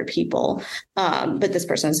many other people. But this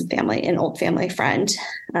person is an old family friend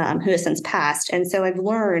who has since passed. And so I've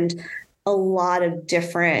learned a lot of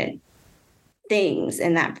different things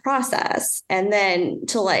in that process. And then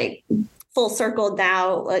to full circle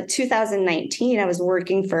now. 2019, I was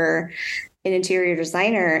working for an interior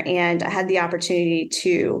designer, and I had the opportunity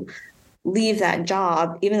to leave that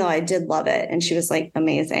job, even though I did love it. And she was like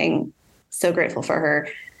amazing. So grateful for her.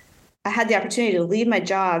 I had the opportunity to leave my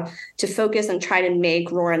job to focus and try to make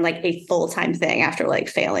Rorin like a full-time thing after like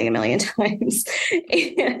failing a million times.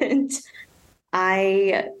 And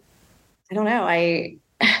I don't know, I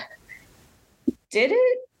did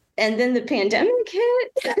it. And then the pandemic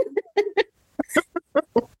hit.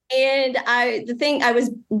 And I was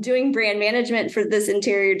doing brand management for this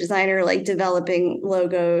interior designer, like developing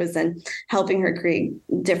logos and helping her create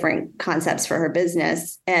different concepts for her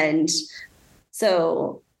business. And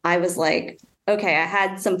so I was like, okay, I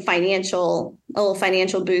had a little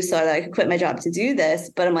financial boost so that I could quit my job to do this.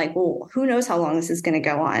 But I'm like, well, who knows how long this is going to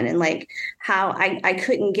go on? And like how I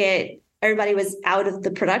couldn't everybody was out of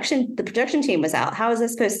the production team was out. How was I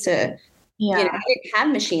supposed to, I didn't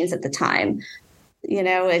have machines at the time.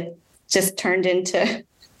 It just turned into,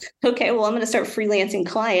 okay, well, I'm going to start freelancing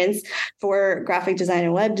clients for graphic design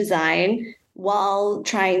and web design while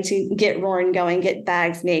trying to get Rorin going, get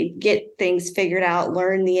bags made, get things figured out,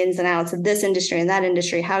 learn the ins and outs of this industry and that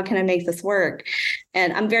industry. How can I make this work?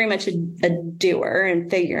 And I'm very much a doer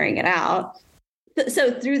and figuring it out.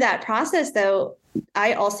 So through that process, though,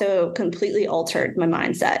 I also completely altered my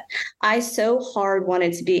mindset. I so hard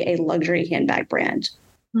wanted to be a luxury handbag brand.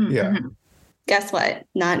 Yeah. Guess what?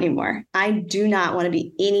 Not anymore. I do not want to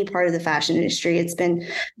be any part of the fashion industry. It's been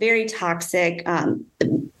very toxic,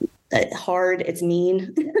 hard, it's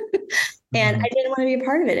mean. And I didn't want to be a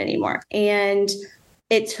part of it anymore. And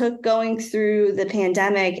it took going through the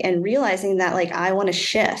pandemic and realizing that like, I want to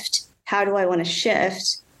shift. How do I want to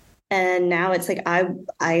shift? And now it's like,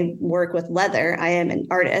 I work with leather. I am an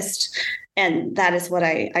artist, and that is what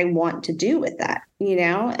I want to do with that,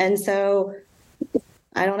 And so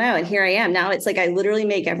I don't know. And here I am. Now it's like I literally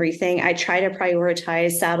make everything. I try to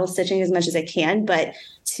prioritize saddle stitching as much as I can, but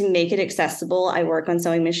to make it accessible, I work on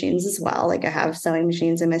sewing machines as well. Like I have sewing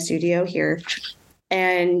machines in my studio here.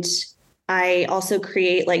 And I also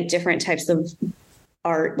create like different types of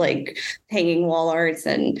art, like hanging wall arts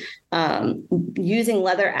and using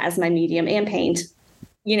leather as my medium and paint,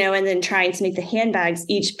 and then trying to make the handbags,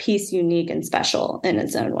 each piece unique and special in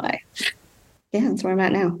its own way. Yeah, that's where I'm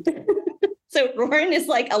at now. So Rorin is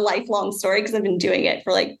like a lifelong story because I've been doing it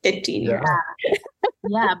for like 15 years.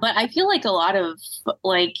 Yeah, but I feel like a lot of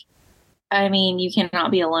like, I mean, you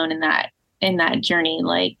cannot be alone in that journey.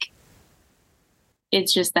 Like,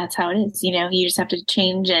 it's just, that's how it is. You just have to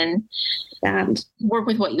change and work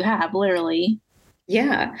with what you have, literally.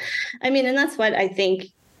 Yeah. I mean, and that's what I think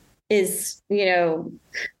is,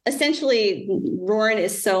 essentially Rorin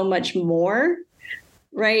is so much more.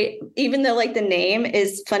 Right. Even though like the name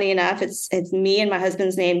is funny enough, it's me and my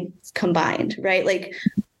husband's name combined. Right. Like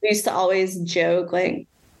we used to always joke like,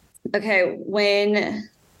 okay, when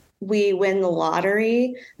we win the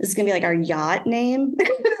lottery, this is going to be like our yacht name.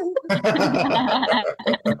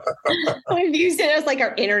 We've used it as like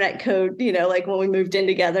our internet code, like when we moved in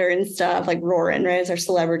together and stuff, like Rorin, right? As our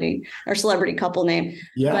celebrity couple name.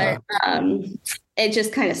 Yeah. But it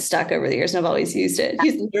just kind of stuck over the years, and I've always used it.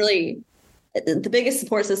 He's literally the biggest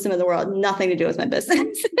support system in the world, nothing to do with my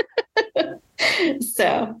business.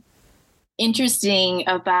 So interesting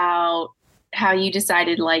about how you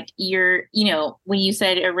decided like when you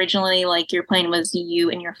said originally like your plan was you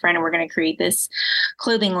and your friend were going to create this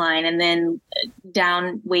clothing line, and then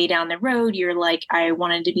way down the road you're like, I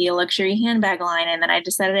wanted to be a luxury handbag line, and then I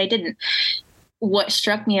decided I didn't. What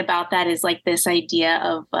struck me about that is like this idea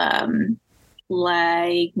of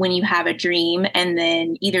like when you have a dream and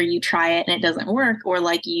then either you try it and it doesn't work, or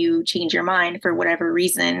like you change your mind for whatever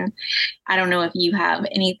reason. I don't know if you have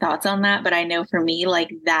any thoughts on that, but I know for me,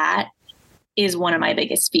 like that is one of my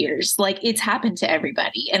biggest fears. Like it's happened to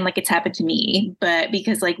everybody and like it's happened to me, but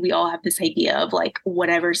because like we all have this idea of like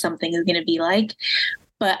whatever something is going to be like.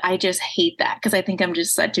 But I just hate that because I think I'm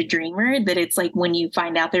just such a dreamer that it's like when you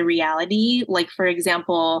find out the reality, like, for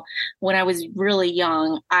example, when I was really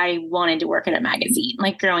young, I wanted to work at a magazine.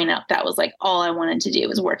 Like growing up, that was like all I wanted to do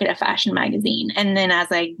was work at a fashion magazine. And then as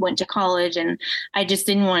I went to college and I just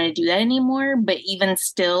didn't want to do that anymore. But even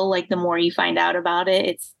still, like the more you find out about it,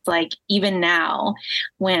 it's like even now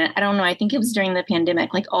when I don't know, I think it was during the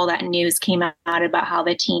pandemic, like all that news came out about how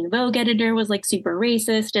the Teen Vogue editor was like super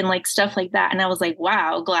racist and like stuff like that. And I was like,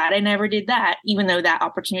 wow, glad I never did that. Even though that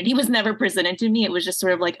opportunity was never presented to me, it was just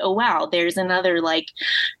sort of like, oh, wow, there's another like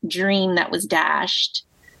dream that was dashed.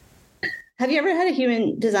 Have you ever had a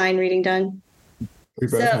human design reading done?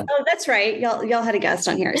 Oh, that's right. Y'all had a guest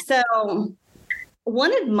on here. So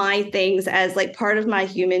one of my things as like part of my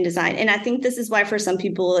human design, and I think this is why for some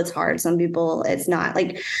people it's hard, some people it's not.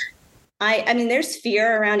 Like I mean, there's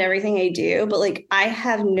fear around everything I do, but like I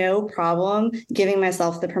have no problem giving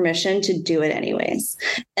myself the permission to do it anyways.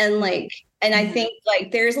 And I think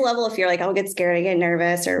like there's a level of fear, like I'll get scared, I get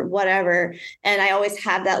nervous or whatever. And I always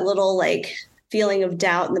have that little like feeling of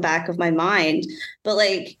doubt in the back of my mind. But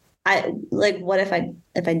what if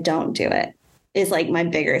I don't do it? Is like my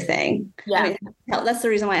bigger thing. Yeah. I mean, that's the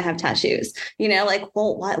reason why I have tattoos, like,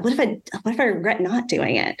 well, what if I regret not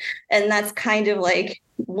doing it? And that's kind of like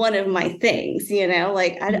one of my things,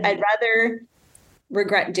 like I'd rather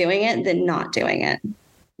regret doing it than not doing it,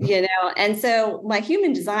 And so my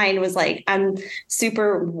human design was like, I'm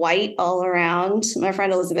super white all around. My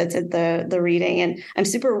friend Elizabeth did the reading, and I'm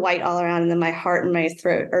super white all around. And then my heart and my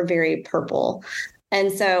throat are very purple.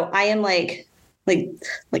 And so I am like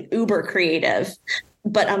uber creative,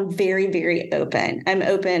 but I'm very, very open. I'm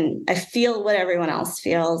open. I feel what everyone else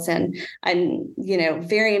feels. And I'm,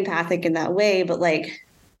 very empathic in that way, but like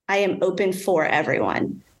I am open for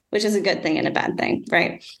everyone, which is a good thing and a bad thing.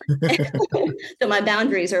 Right. So my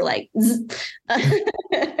boundaries are like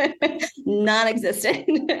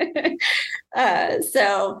non-existent.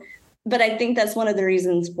 But I think that's one of the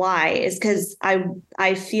reasons why is because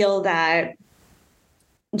I feel that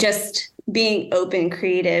just being open,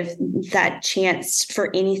 creative, that chance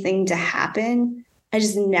for anything to happen, I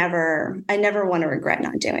never want to regret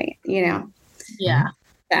not doing it, Yeah.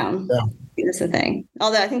 So that's the thing.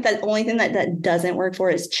 Although I think that the only thing that doesn't work for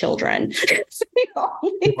is children. That's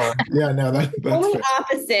that's only fair.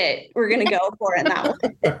 opposite we're going to go for in that one.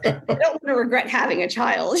 I don't want to regret having a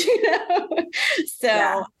child,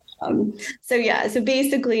 So, so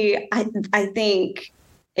basically I think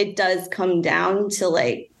it does come down to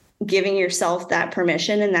like giving yourself that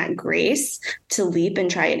permission and that grace to leap and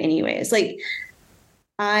try it anyways. Like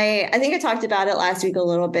I think I talked about it last week a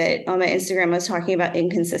little bit on my Instagram. I was talking about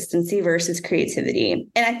inconsistency versus creativity.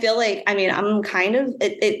 And I feel like, I'm kind of,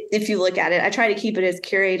 if you look at it, I try to keep it as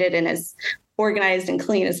curated and as organized and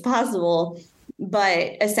clean as possible.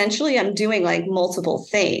 But essentially, I'm doing like multiple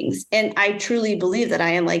things. And I truly believe that I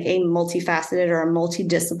am like a multifaceted or a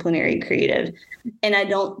multidisciplinary creative. And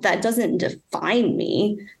that doesn't define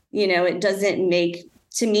me. It doesn't make,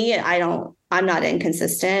 to me, I'm not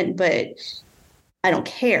inconsistent, but I don't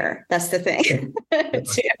care. That's the thing.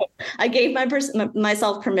 Too. I gave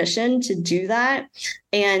myself permission to do that.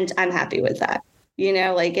 And I'm happy with that,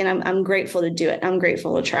 and I'm grateful to do it. I'm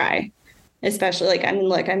grateful to try. Especially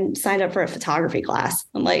I'm signed up for a photography class.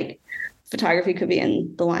 I'm like, photography could be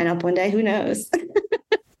in the lineup one day. Who knows?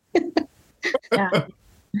 Yeah.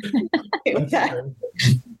 Don't get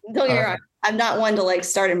me wrong. I'm not one to like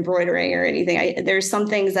start embroidering or anything. There's some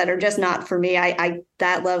things that are just not for me.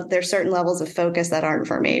 There's certain levels of focus that aren't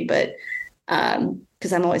for me, but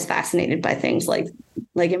because I'm always fascinated by things like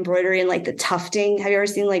embroidery and like the tufting. Have you ever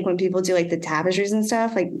seen like when people do like the tapestries and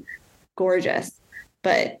stuff? Like gorgeous,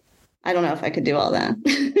 but I don't know if I could do all that.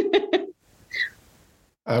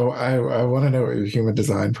 I want to know what your human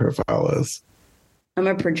design profile is. I'm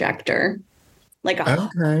a projector, like a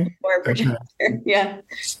projector. Okay. Yeah.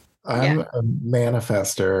 I'm a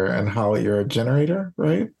manifester, and Holly, you're a generator,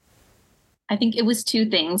 right? I think it was two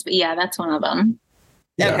things, but yeah, that's one of them.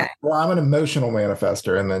 Yeah. Okay. Well, I'm an emotional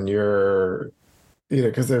manifester, and then you're,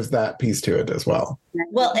 because there's that piece to it as well.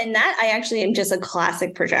 Well, and that I actually am just a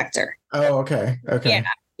classic projector. Oh, okay. Okay.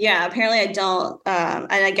 Yeah. Apparently I don't.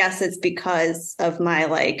 And I guess it's because of my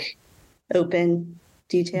like open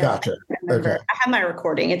detail. Gotcha. Okay. I have my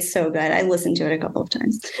recording. It's so good. I listened to it a couple of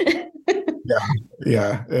times.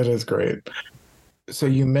 Yeah, it is great. So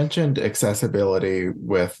you mentioned accessibility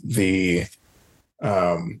with the,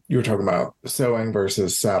 you were talking about sewing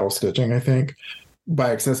versus saddle stitching, I think.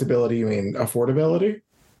 By accessibility, you mean affordability,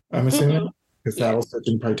 I'm assuming? Because saddle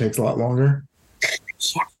stitching probably takes a lot longer.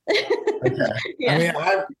 Yeah. Okay. Yeah. I mean,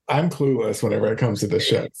 I'm clueless whenever it comes to this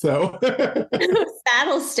shit. So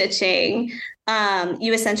saddle stitching,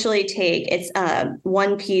 you essentially take, it's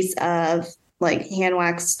one piece of like hand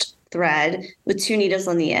waxed thread with 2 needles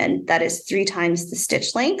on the end. That is 3 times the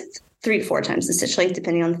stitch length, 3 to 4 times the stitch length,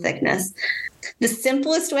 depending on the thickness. The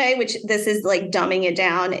simplest way, which this is like dumbing it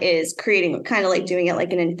down, is creating kind of like doing it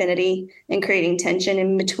like an infinity and creating tension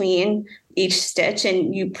in between each stitch.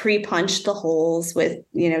 And you pre-punch the holes with,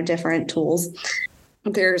 different tools.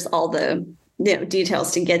 There's all the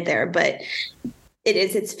details to get there, but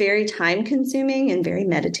it's very time consuming and very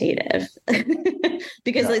meditative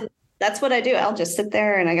because that's what I do. I'll just sit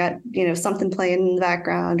there and I got, something playing in the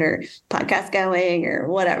background or podcast going or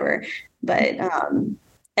whatever. But,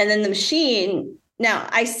 and then the machine, Now,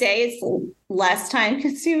 I say it's less time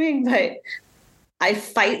consuming, but I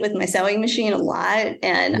fight with my sewing machine a lot.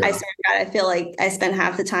 And I swear to God, I feel like I spend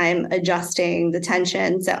half the time adjusting the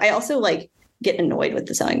tension. So I also like get annoyed with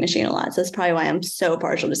the sewing machine a lot. So that's probably why I'm so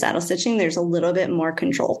partial to saddle stitching. There's a little bit more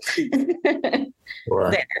control there.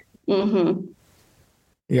 Mm-hmm.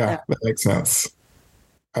 Yeah, that makes sense.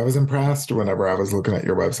 I was impressed whenever I was looking at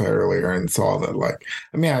your website earlier and saw that, like,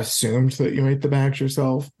 I mean, I assumed that you made the bags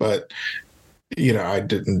yourself, but I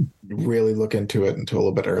didn't really look into it until a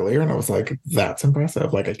little bit earlier. And I was like, that's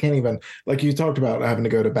impressive. Like, I can't even, like you talked about having to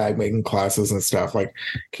go to bag making classes and stuff. Like,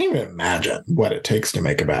 I can't even imagine what it takes to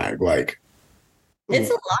make a bag. Like, it's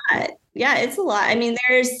a lot. Yeah, it's a lot. I mean,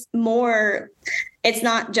 there's more, it's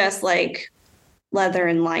not just like leather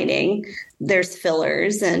and lining. There's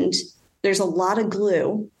fillers and there's a lot of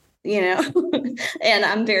glue, and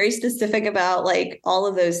I'm very specific about like all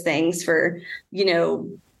of those things for,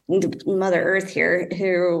 Mother Earth here,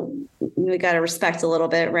 who we got to respect a little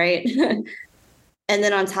bit, right? And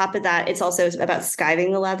then on top of that, it's also about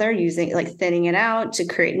skiving the leather, using like thinning it out to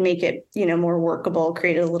make it, more workable,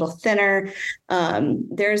 create it a little thinner.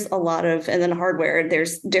 There's a lot of, and then hardware,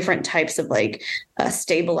 there's different types of like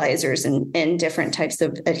stabilizers and different types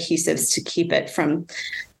of adhesives to keep it from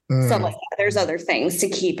stuff like that. There's other things to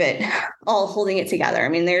keep it all holding it together. I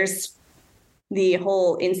mean, there's the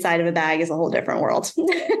whole inside of a bag is a whole different world.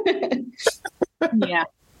 Yeah.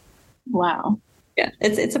 Wow. Yeah.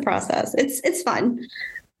 It's a process. It's fun.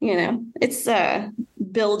 It's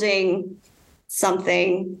building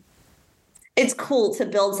something. It's cool to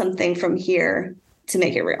build something from here to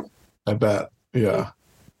make it real. I bet. Yeah.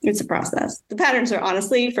 It's a process. The patterns are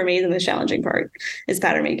honestly, for me, the most challenging part is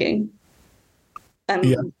pattern making.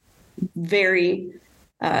 Very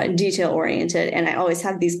detail oriented, and I always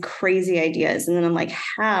have these crazy ideas, and then I'm like,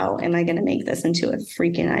 how am I going to make this into a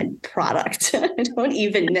freaking product? I don't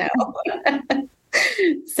even know.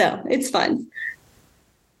 So it's fun.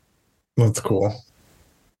 That's cool.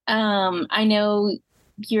 I know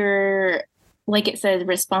you're, like it says,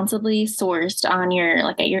 responsibly sourced on your,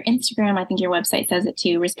 like at your Instagram. I think your website says it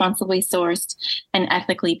too, responsibly sourced and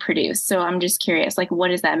ethically produced. So I'm just curious, like, what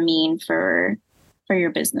does that mean for your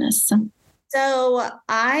business? So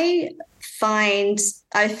I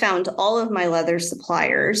found all of my leather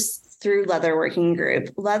suppliers through Leather Working Group.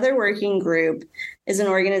 Leather Working Group is an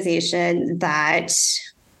organization that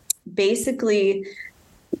basically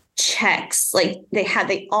checks, like they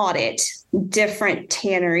audit different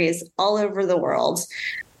tanneries all over the world.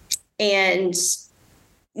 And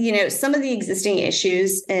some of the existing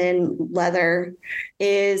issues in leather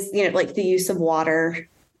is, like the use of water,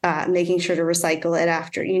 making sure to recycle it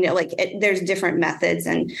after, there's different methods,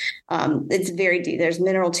 and it's very deep. There's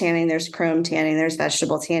mineral tanning, there's chrome tanning, there's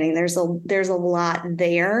vegetable tanning. There's a lot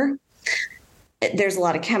there. There's a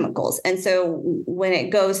lot of chemicals. And so when it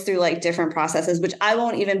goes through like different processes, which I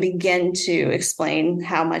won't even begin to explain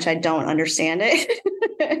how much I don't understand it.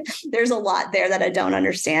 There's a lot there that I don't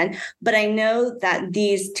understand, but I know that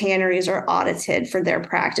these tanneries are audited for their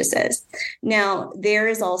practices. Now, there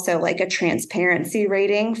is also like a transparency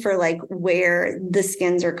rating for like where the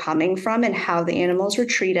skins are coming from and how the animals were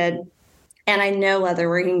treated. And I know Leather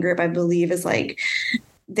Working Group, I believe, is like,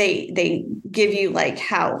 they give you like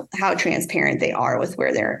how transparent they are with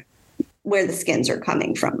where the skins are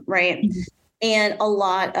coming from, right? Mm-hmm. And a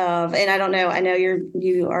lot of, and I don't know, I know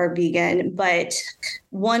you are vegan, but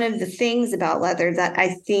one of the things about leather that I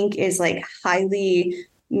think is like highly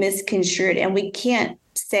misconstrued, and we can't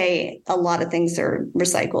say a lot of things are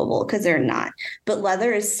recyclable because they're not, but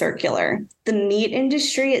leather is circular. The meat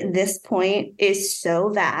industry at this point is so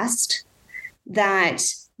vast that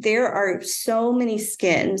there are so many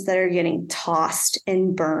skins that are getting tossed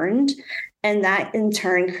and burned, and that in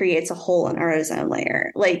turn creates a hole in our ozone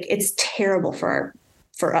layer. Like, it's terrible for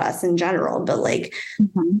us in general, but like,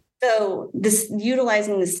 So this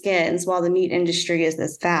utilizing the skins while the meat industry is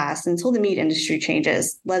this vast, until the meat industry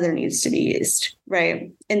changes, leather needs to be used,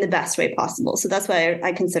 right, in the best way possible. So that's why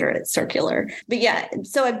I consider it circular. But yeah,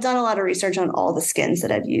 so I've done a lot of research on all the skins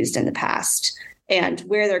that I've used in the past and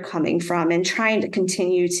where they're coming from, and trying to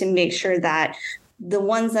continue to make sure that the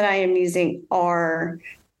ones that I am using are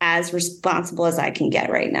as responsible as I can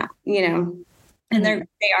get right now, and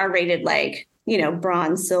they are rated like,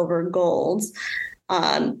 bronze, silver, gold.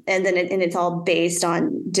 And then it's all based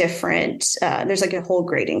on different, there's like a whole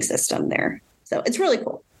grading system there. So it's really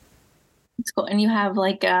cool. It's cool. And you have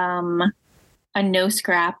like a no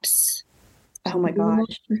scraps. Oh my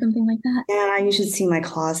gosh. Or something like that. Yeah, you should see my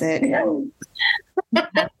closet.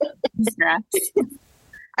 Scraps.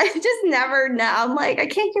 I just never know. I'm like, I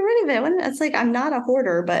can't get rid of it. It's like, I'm not a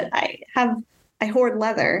hoarder, but I I hoard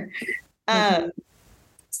leather.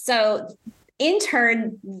 So in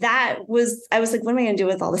turn, I was like, what am I going to do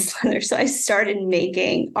with all this leather? So I started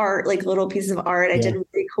making art, like little pieces of art. I did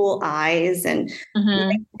really cool eyes and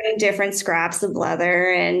different scraps of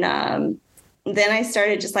leather. And then I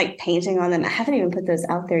started just like painting on them. I haven't even put those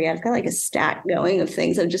out there yet. I've got like a stack going of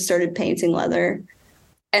things. I've just started painting leather.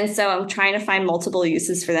 And so I'm trying to find multiple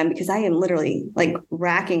uses for them because I am literally like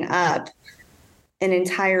racking up an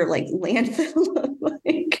entire like landfill of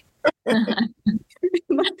like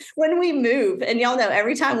when we move, and y'all know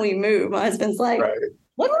every time we move, my husband's like,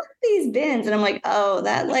 what are these bins? And I'm like, oh,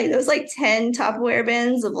 that like those like 10 Tupperware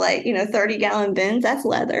bins of like, 30-gallon bins, that's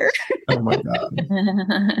leather. Oh my God.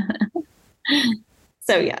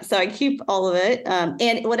 So yeah, so I keep all of it.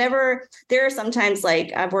 And whatever, there are sometimes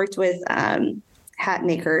like I've worked with hat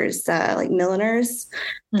makers, like milliners,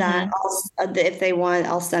 that if they want,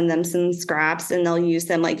 I'll send them some scraps and they'll use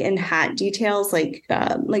them like in hat details, like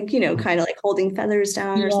kind of like holding feathers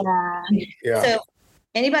down or something. Yeah. So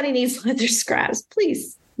anybody needs leather scraps,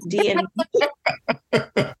 please DM me.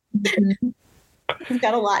 We've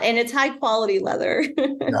got a lot, and it's high quality leather.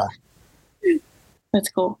 Yeah.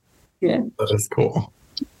 That's cool. Yeah. That is cool.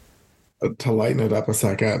 To lighten it up a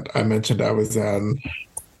second, I mentioned I was in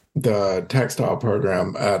the textile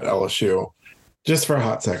program at LSU just for a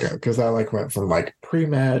hot second because I like went from like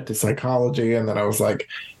pre-med to psychology, and then I was like,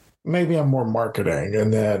 maybe I'm more marketing.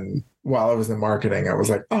 And then while I was in marketing, I was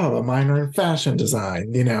like, oh, a minor in fashion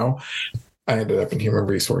design. I ended up in human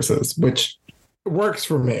resources, which works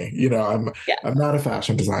for me. I'm not a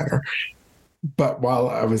fashion designer. But while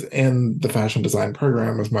I was in the fashion design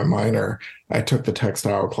program as my minor, I took the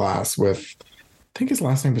textile class with, I think his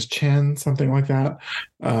last name was Chen, something like that.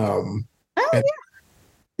 I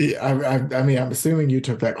mean, I'm assuming you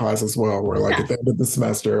took that class as well, where like at the end of the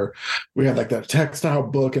semester, we had like that textile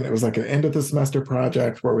book, and it was like an end of the semester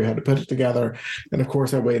project where we had to put it together. And of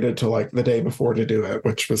course, I waited till like the day before to do it,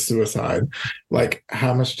 which was suicide. Like,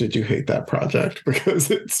 how much did you hate that project?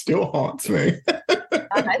 Because it still haunts me.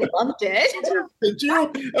 I loved it. Did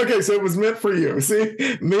you? Okay, so it was meant for you. See,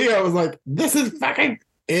 me, I was like, this is fucking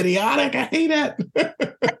idiotic. I hate it.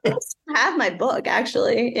 I have my book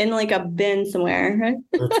actually in like a bin somewhere.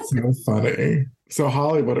 That's so funny. So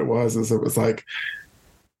Holly, what it was is it was like,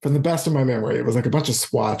 from the best of my memory, it was like a bunch of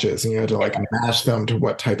swatches, and you had to like match them to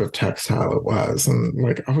what type of textile it was. And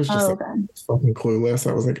like, I was just fucking clueless.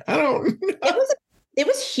 I was like, I don't know. It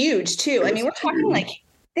was huge too. I mean, we're talking like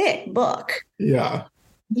thick book. Yeah.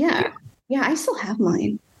 Yeah. Yeah. I still have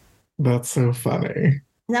mine. That's so funny.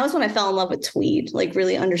 And that was when I fell in love with tweed, like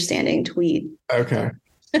really understanding tweed. Okay.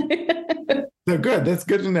 So good. That's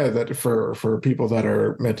good to know that for people that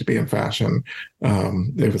are meant to be in fashion,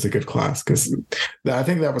 it was a good class, because I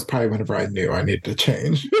think that was probably whenever I knew I needed to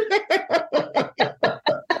change.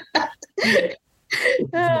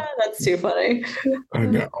 That's too funny. I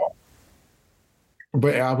know.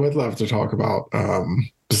 But I would love to talk about the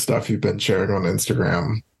stuff you've been sharing on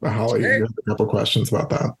Instagram. Holly, you have a couple questions about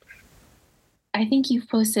that. I think you've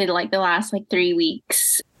posted like the last like 3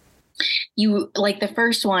 weeks. You like the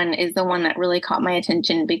first one is the one that really caught my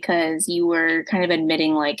attention because you were kind of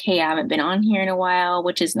admitting like, hey, I haven't been on here in a while,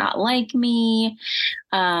 which is not like me.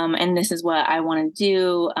 And this is what I want to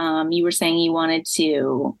do. You were saying you wanted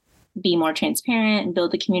to be more transparent and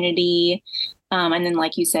build a community. And then,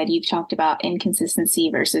 like you said, you've talked about inconsistency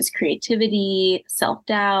versus creativity,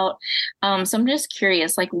 self-doubt. So I'm just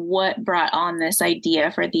curious, like, what brought on this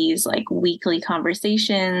idea for these like weekly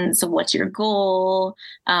conversations? What's your goal?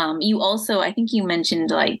 You also, I think you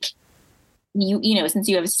mentioned like, since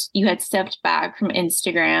you had stepped back from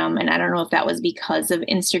Instagram, and I don't know if that was because of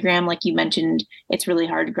Instagram, like you mentioned, it's really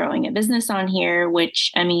hard growing a business on here,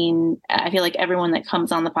 which, I mean, I feel like everyone that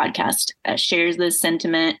comes on the podcast shares this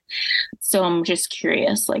sentiment. So I'm just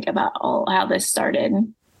curious, like, about how this started.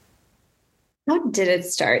 How did it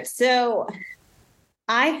start? So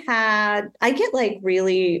I get like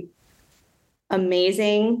really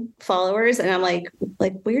amazing followers, and I'm like,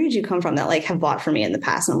 where did you come from that like have bought for me in the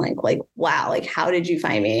past? And I'm like, wow, like how did you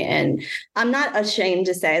find me? And I'm not ashamed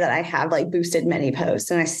to say that I have like boosted many posts,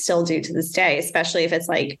 and I still do to this day, especially if it's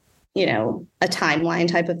like, a timeline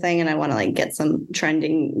type of thing and I want to like get some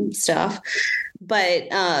trending stuff. But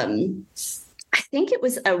I think it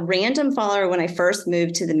was a random follower when I first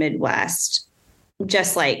moved to the Midwest,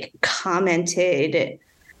 just like commented,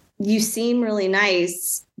 you seem really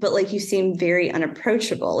nice, but like you seem very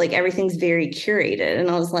unapproachable. Like everything's very curated. And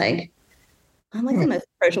I was like, I'm like the most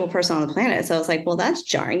approachable person on the planet. So I was like, well, that's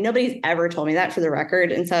jarring. Nobody's ever told me that, for the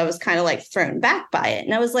record. And so I was kind of like thrown back by it.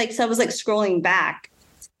 And I was like scrolling back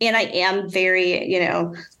And I am very,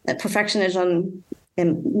 perfectionism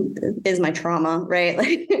is my trauma, right?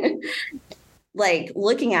 Like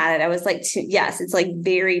looking at it, I was like, yes, it's like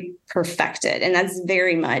very perfected. And that's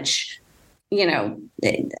very much,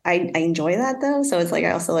 I enjoy that though. So it's like,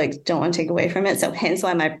 I also like don't want to take away from it. So hence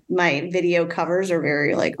why my video covers are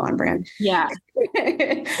very like on brand. Yeah.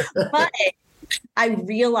 But I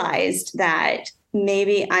realized that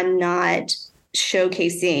maybe I'm not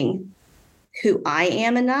showcasing who I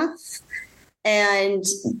am enough. And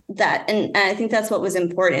I think that's what was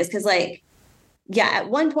important is because like, yeah, at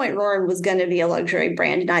one point, Rorin was going to be a luxury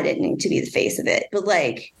brand and I didn't need to be the face of it. But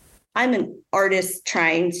like, I'm an artist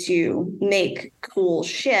trying to make cool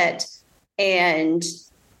shit. And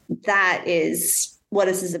that is what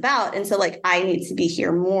this is about. And so like, I need to be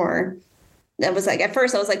here more. That was like, at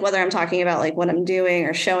first I was like, whether I'm talking about like what I'm doing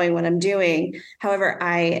or showing what I'm doing. However,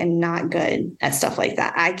 I am not good at stuff like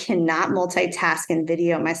that. I cannot multitask and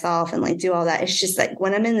video myself and like do all that. It's just like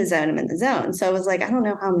when I'm in the zone, I'm in the zone. So I was like, I don't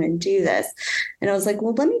know how I'm going to do this. And I was like,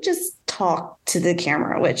 well, let me just talk to the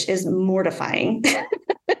camera, which is mortifying.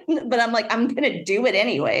 But I'm like, I'm going to do it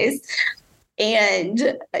anyways. And,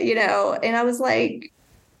 and I was like,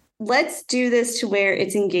 let's do this to where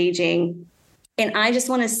it's engaging. And I just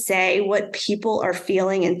want to say what people are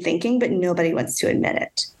feeling and thinking, but nobody wants to admit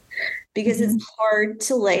it because it's hard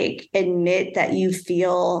to like admit that you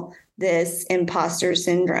feel this imposter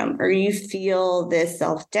syndrome or you feel this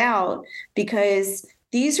self-doubt because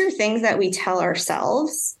these are things that we tell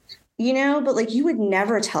ourselves, but like you would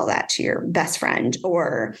never tell that to your best friend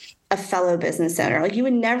or a fellow business owner. Like you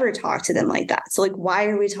would never talk to them like that. So like, why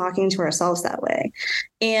are we talking to ourselves that way?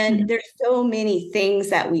 And there's so many things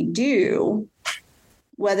that we do,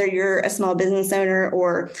 whether you're a small business owner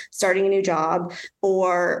or starting a new job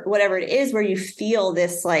or whatever it is, where you feel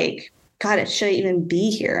this like, God, it shouldn't even be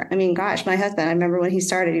here. I mean, gosh, my husband, I remember when he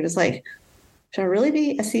started, he was like, should I really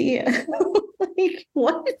be a CEO? Like,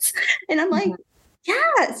 what? And I'm like,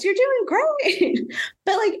 yes, you're doing great.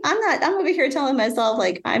 But like, I'm over here telling myself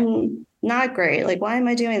like, I'm not great. Like, why am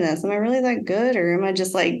I doing this? Am I really that good? Or am I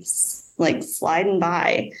just like sliding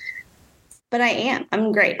by? But I am.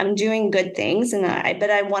 I'm great. I'm doing good things.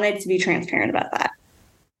 But I wanted to be transparent about that.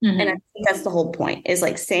 And I think that's the whole point is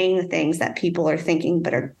like saying the things that people are thinking,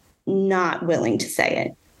 but are not willing to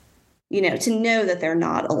say it, to know that they're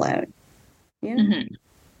not alone.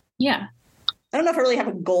 Yeah. I don't know if I really have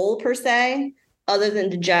a goal per se, other than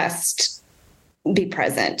to just be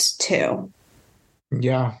present too.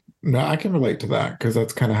 Yeah, no, I can relate to that because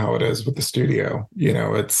that's kind of how it is with the studio.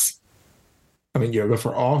 Yoga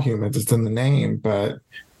for all humans, it's in the name, but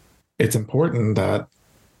it's important that,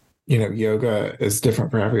 yoga is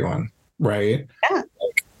different for everyone, right? Yeah.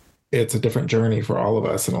 It's a different journey for all of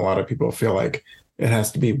us. And a lot of people feel like it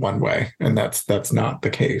has to be one way. And that's not the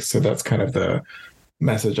case. So that's kind of the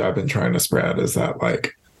message I've been trying to spread is that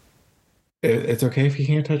like, it's okay if you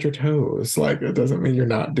can't touch your toes. Like, it doesn't mean you're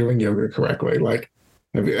not doing yoga correctly. Like,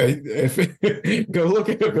 if go look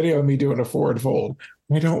at a video of me doing a forward fold,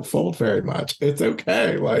 I don't fold very much. It's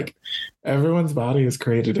okay. Like, everyone's body is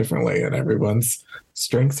created differently and everyone's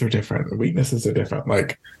strengths are different. Weaknesses are different.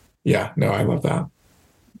 Like, yeah, no, I love that.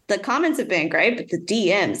 The comments have been great, but the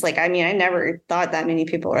DMs, like, I mean, I never thought that many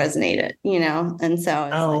people resonated, and so.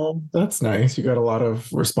 Oh, that's nice. You got a lot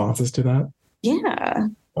of responses to that. Yeah.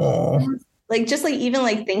 Oh. Like, just like, even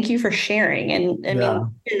like, thank you for sharing. And I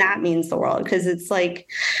mean, and that means the world because it's like,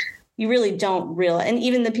 you really don't realize. And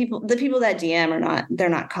even the people that DM they're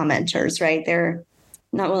not commenters, right? They're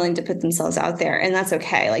not willing to put themselves out there. And that's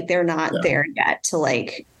okay. Like, they're not there yet to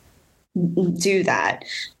like do that.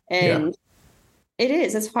 And it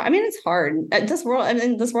is, it's hard. I mean, it's hard. This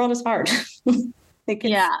world is hard.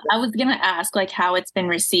 I was going to ask like how it's been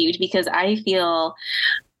received because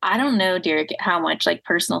I don't know, Derek, how much like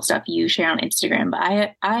personal stuff you share on Instagram,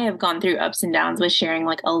 but I have gone through ups and downs with sharing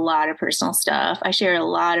like a lot of personal stuff. I share a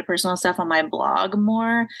lot of personal stuff on my blog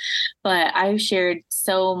more, but I've shared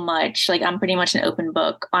so much. Like, I'm pretty much an open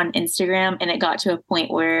book on Instagram, and it got to a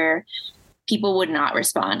point where people would not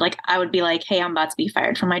respond. Like, I would be like, hey, I'm about to be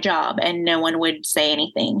fired from my job, and no one would say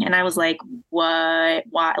anything. And I was like, what?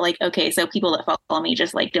 Why? Like, okay, so people that follow me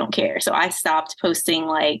just like don't care. So I stopped posting.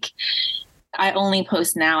 Like, I only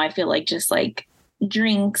post now, I feel like, just like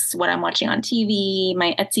drinks, what I'm watching on TV,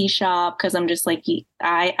 my Etsy shop, because I'm just like,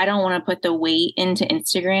 I don't want to put the weight into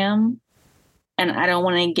Instagram, and I don't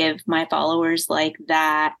want to give my followers like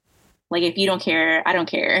that. Like, if you don't care, I don't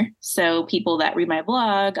care. So people that read my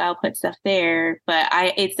blog, I'll put stuff there. But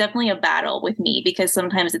it's definitely a battle with me because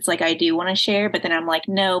sometimes it's like I do want to share, but then I'm like,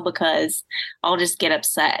 no, because I'll just get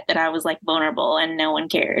upset that I was like vulnerable and no one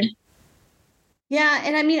cared. Yeah.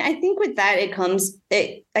 And I mean, I think with that,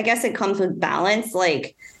 I guess it comes with balance,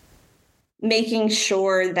 like making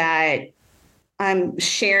sure that I'm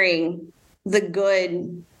sharing the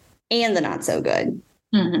good and the not so good.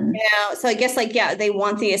 Mm-hmm. So I guess like, yeah, they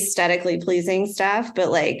want the aesthetically pleasing stuff,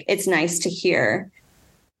 but like, it's nice to hear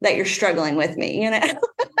that you're struggling with me,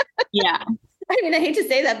 Yeah. I mean, I hate to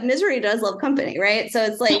say that, misery does love company, right? So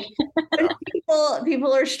it's like when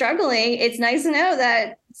people are struggling, it's nice to know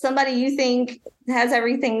that somebody you think has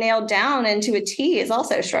everything nailed down and to a T is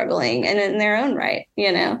also struggling and in their own right,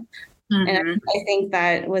 Mm-hmm. And I think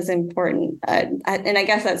that was important. And I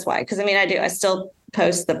guess that's why, because I mean, I still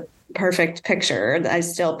post the perfect picture. I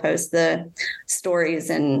still post the stories,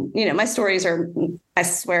 and my stories are, I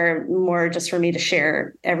swear, more just for me to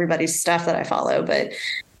share everybody's stuff that I follow, but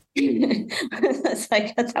that's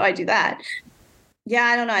how I do that. Yeah,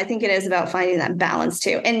 I don't know. I think it is about finding that balance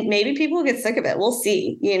too. And maybe people will get sick of it. We'll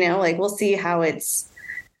see, like we'll see how it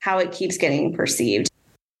keeps getting perceived.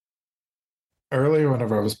 Earlier,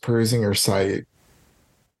 whenever I was perusing your site,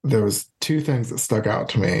 there was two things that stuck out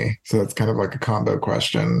to me. So it's kind of like a combo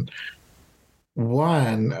question.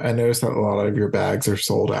 One, I noticed that a lot of your bags are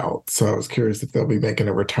sold out. So I was curious if they'll be making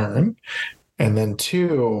a return. And then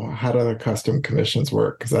two, how do the custom commissions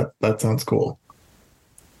work? Because that sounds cool.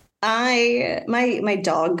 My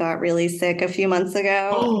dog got really sick a few months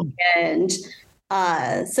ago, and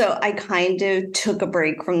so I kind of took a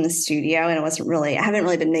break from the studio, and I haven't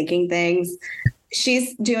really been making things.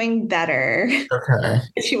 She's doing better. Okay.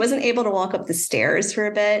 She wasn't able to walk up the stairs for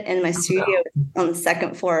a bit, and my studio is on the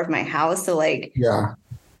second floor of my house, so like yeah.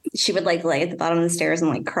 She would like lay at the bottom of the stairs and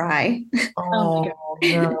like cry. Oh,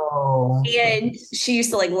 no. And she used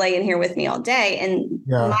to like lay in here with me all day. And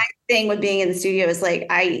my thing with being in the studio is like,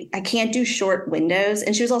 I can't do short windows.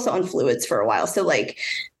 And she was also on fluids for a while. So like,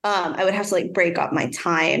 I would have to like break up my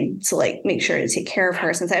time to like make sure to take care of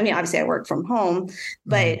her, since obviously I work from home,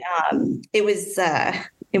 but it was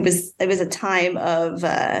a time of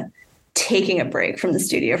taking a break from the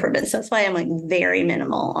studio for a bit. So that's why I'm like very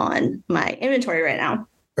minimal on my inventory right now.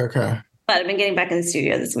 Okay. But I've been getting back in the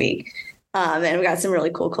studio this week. And we got some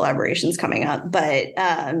really cool collaborations coming up. But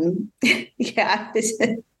yeah,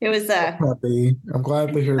 it was happy. I'm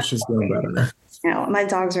glad to hear she's doing better. My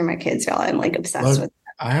dogs are my kids, y'all. I'm like obsessed with them.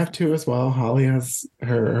 I have two as well. Holly has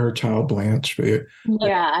her child Blanche. But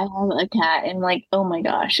yeah, I have a cat, and like, oh my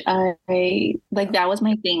gosh, I like that was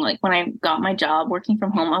my thing. Like when I got my job working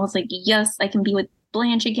from home, I was like, yes, I can be with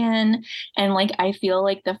Blanche again. And like I feel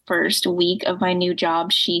like the first week of my new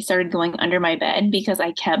job, she started going under my bed because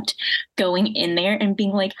I kept going in there and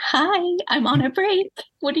being like, hi, I'm on a break,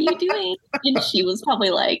 what are you doing? And she was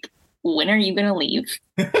probably like, when are you gonna leave?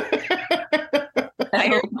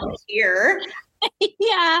 Here.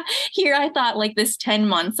 Yeah, here I thought like this 10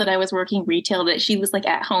 months that I was working retail that she was like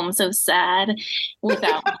at home so sad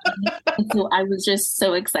without me. And so I was just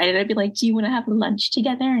so excited. I'd be like, do you want to have lunch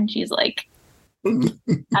together? And she's like, I'm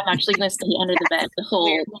actually going to stay under the bed the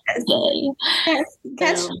whole day.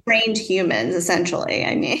 Cats trained humans, essentially.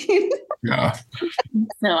 I mean, yeah.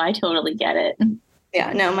 So I totally get it.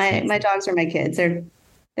 Yeah, no, my dogs are my kids. They're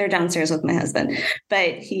downstairs with my husband,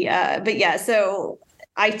 but yeah. So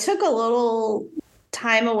I took a little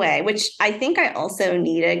time away, which I think I also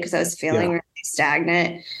needed because I was feeling really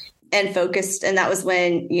stagnant and focused. And that was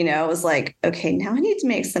when, I was like, okay, now I need to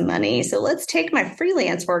make some money. So let's take my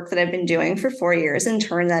freelance work that I've been doing for 4 years and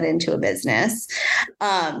turn that into a business.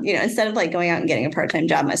 Instead of like going out and getting a part-time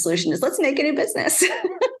job, my solution is let's make it a business.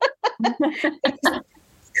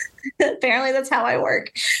 Apparently that's how I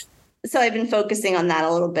work. So I've been focusing on that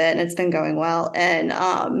a little bit, and it's been going well.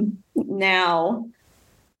 And now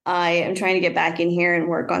I am trying to get back in here and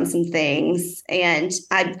work on some things. And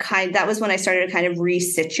that was when I started kind of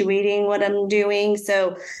resituating what I'm doing.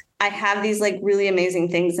 So I have these like really amazing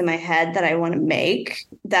things in my head that I want to make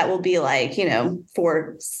that will be like,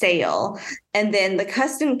 for sale. And then the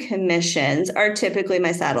custom commissions are typically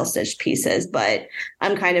my saddle stitch pieces, but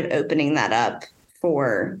I'm kind of opening that up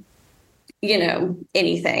for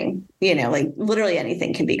anything, like literally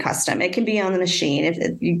anything can be custom. It can be on the machine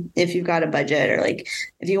if you've got a budget, or like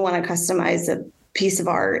if you want to customize a piece of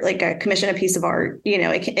art, like commission a piece of art,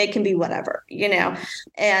 it can be whatever,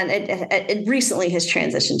 and it recently has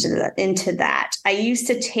transitioned into that. I used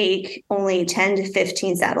to take only 10 to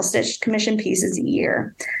 15 saddle stitch commission pieces a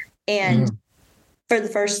year. And for the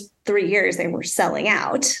first 3 years, they were selling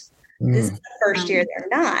out. This is the first year they're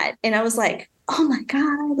not. And I was like, oh my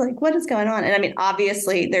God, like what is going on? And I mean,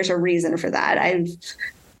 obviously there's a reason for that. I've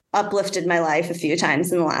uplifted my life a few times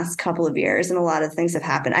in the last couple of years, and a lot of things have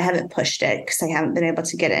happened. I haven't pushed it because I haven't been able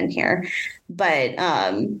to get in here, but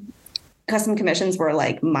custom commissions were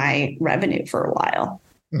like my revenue for a while.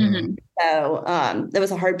 Mm-hmm. So that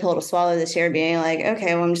was a hard pill to swallow this year, being like,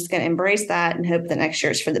 okay, well, I'm just going to embrace that and hope the next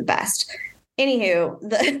year is for the best. Anywho,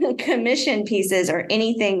 the commission pieces or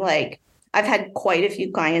anything like, I've had quite a few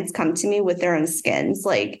clients come to me with their own skins.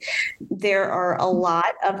 Like there are a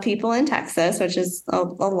lot of people in Texas, which is a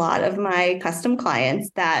lot of my custom clients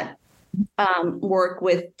that work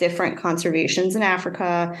with different conservations in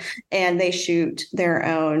Africa, and they shoot their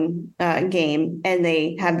own game, and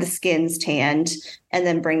they have the skins tanned and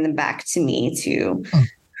then bring them back to me to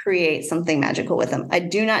create something magical with them. I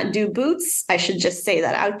do not do boots. I should just say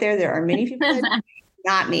that out there. There are many people that do,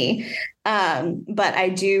 not me. But I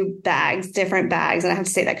do bags, different bags. And I have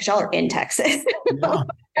to say that because y'all are in Texas.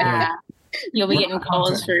 Yeah. You'll be getting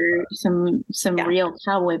calls for some real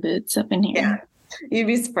cowboy boots up in here. Yeah. You'd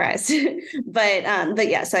be surprised. But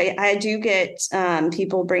yeah, so I do get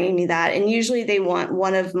people bringing me that. And usually they want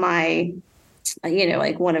one of my,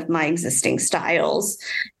 like one of my existing styles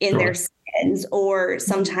in their skins, or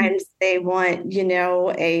sometimes they want,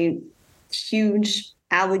 a huge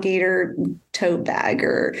alligator tote bag,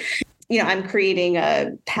 or, I'm creating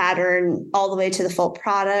a pattern all the way to the full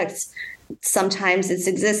product. Sometimes it's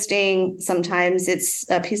existing, sometimes it's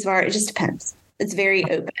a piece of art. It just depends. It's very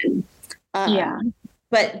open.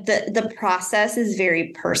 But the process is very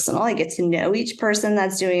personal. I get to know each person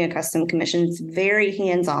that's doing a custom commission. It's very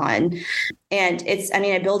hands-on. And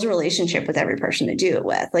I build a relationship with every person I do it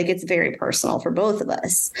with. Like it's very personal for both of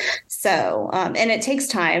us. So, and it takes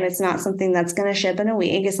time. It's not something that's going to ship in a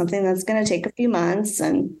week. It's something that's going to take a few months.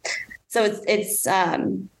 And so it's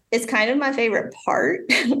kind of my favorite part.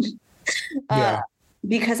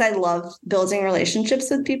 Because I love building relationships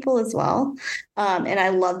with people as well. And I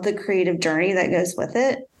love the creative journey that goes with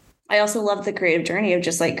it. I also love the creative journey of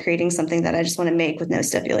just like creating something that I just want to make with no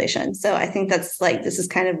stipulation. So I think that's like, this is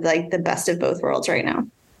kind of like the best of both worlds right now.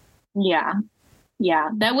 Yeah. Yeah.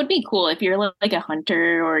 That would be cool if you're like a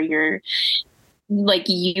hunter, or you're like,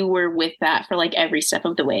 you were with that for like every step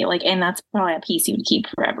of the way. Like, and that's probably a piece you would keep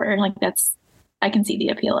forever. Like I can see the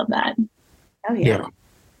appeal of that. Oh yeah.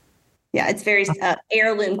 Yeah, it's very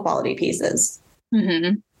heirloom quality pieces.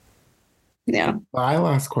 Mm-hmm. Yeah. My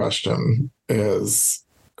last question is,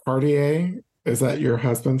 Cartier, is that your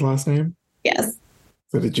husband's last name? Yes.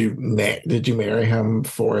 So did you marry him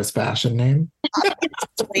for his fashion name?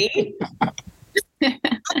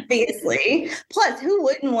 Obviously. Plus, who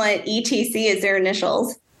wouldn't want ETC as their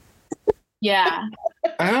initials? Yeah.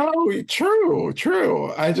 Oh,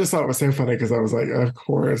 true. I just thought it was so funny because I was like, of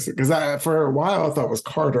course, because for a while I thought it was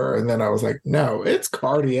Carter, and then I was like, no, it's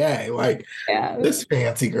Cartier, like this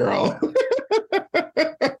fancy girl.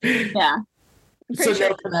 Yeah. So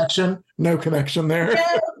no connection there.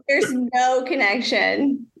 No, there's no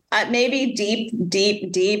connection. Maybe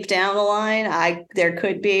deep down the line, there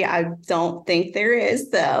could be. I don't think there is,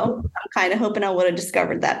 though. I'm kind of hoping I would have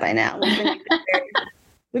discovered that by now.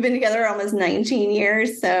 We've been together almost 19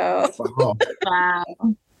 years. So, wow.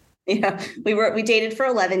 Yeah, we dated for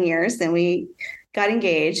 11 years. Then we got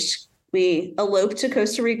engaged. We eloped to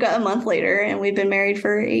Costa Rica a month later, and we've been married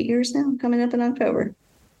for 8 years now, coming up in October.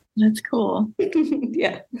 That's cool.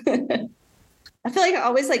 Yeah. I feel like I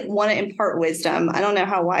always want to impart wisdom. I don't know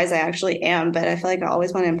how wise I actually am, but I feel like I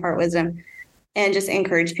always want to impart wisdom and just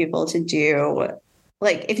encourage people to do,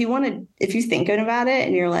 like, if you think about it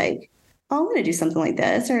and you're like, oh, I want to do something like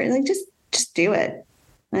this, or like, just do it.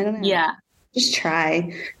 I don't know. Yeah. Just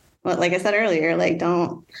try. Well, like I said earlier, like,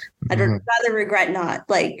 I'd rather regret not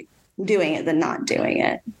like doing it than not doing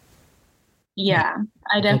it. Yeah,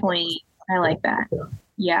 I like that.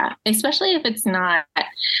 Yeah. Especially if it's not,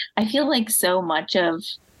 I feel like so much of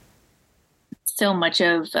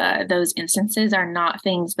those instances are not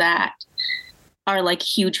things that are like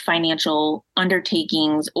huge financial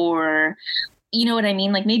undertakings, or you know what I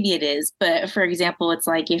mean? Like maybe it is, but for example, it's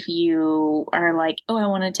like if you are like, oh, I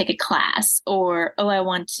want to take a class, or, oh, I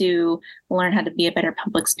want to learn how to be a better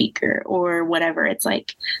public speaker, or whatever. It's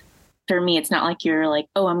like, for me, it's not like you're like,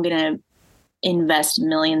 oh, I'm going to invest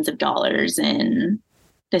millions of dollars in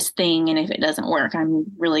this thing, and if it doesn't work, I'm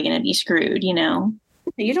really going to be screwed, you know?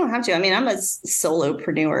 You don't have to. I mean, I'm a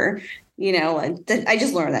solopreneur. I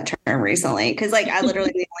just learned that term recently because I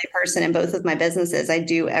literally the only person in both of my businesses. I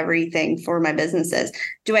do everything for my businesses.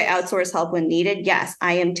 Do I outsource help when needed? Yes.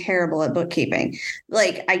 I am terrible at bookkeeping.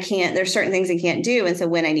 I can't, there's certain things I can't do. And so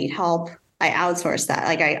when I need help, I outsource that.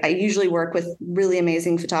 I usually work with really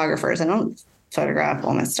amazing photographers. I don't photograph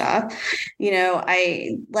all my stuff.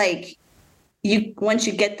 Once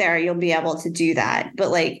you get there, you'll be able to do that.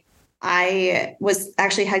 But I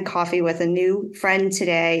had coffee with a new friend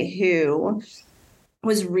today who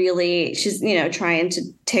was really, she's, trying to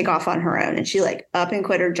take off on her own. And she like up and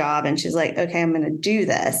quit her job. And she's like, okay, I'm going to do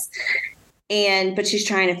this. But she's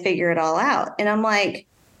trying to figure it all out. And I'm like,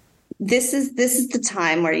 this is the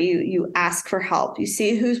time where you ask for help. You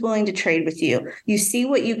see who's willing to trade with you. You see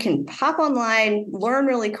what you can pop online, learn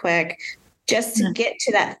really quick, just to get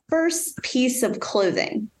to that first piece of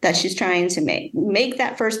clothing that she's trying to make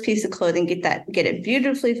that first piece of clothing, get it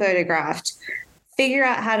beautifully photographed, figure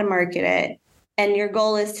out how to market it. And your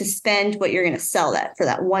goal is to spend what you're going to sell that for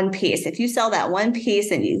that one piece. If you sell that one piece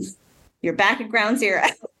and you're back at ground zero.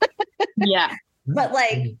 Yeah. But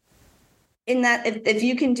like in that, if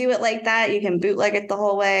you can do it like that, you can bootleg it the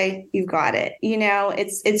whole way. You've got it.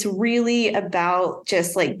 It's really about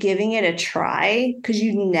just like giving it a try, because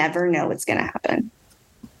you never know what's going to happen.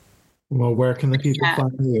 Well, where can the people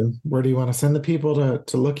find you? Where do you want to send the people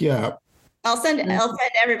to look you up? I'll send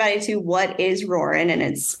everybody to What is Rorin, and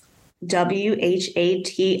it's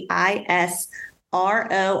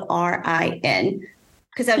WHATISRORIN,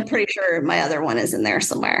 because I'm pretty sure my other one is in there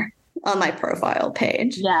somewhere on my profile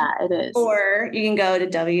page. Yeah, it is. Or you can go to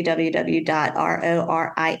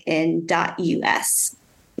www.rorin.us.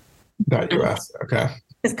 .us, okay.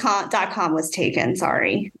 Because .com was taken,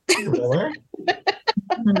 sorry. Really?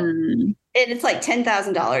 It's like $10,000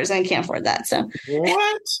 and I can't afford that. So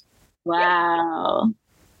what? Wow.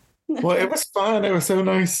 Well, it was fun. It was so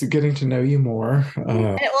nice getting to know you more.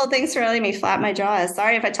 Well, thanks for letting me flap my jaw.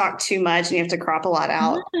 Sorry if I talk too much and you have to crop a lot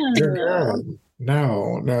out. You're good.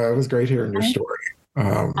 No, it was great hearing your story.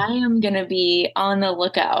 I am going to be on the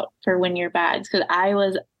lookout for Win Your Bags, because I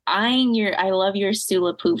was eyeing I love your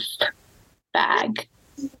Sula Poof bag.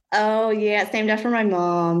 Oh, yeah. It's named after my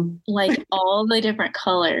mom. Like all the different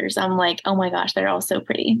colors. I'm like, oh my gosh, they're all so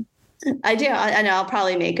pretty. I do. I know I'll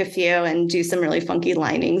probably make a few and do some really funky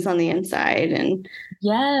linings on the inside. And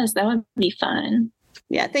yes, that would be fun.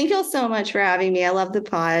 Yeah. Thank you all so much for having me. I love the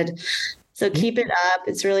pod. So keep it up.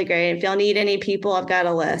 It's really great. If y'all need any people, I've got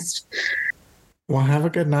a list. Well, have a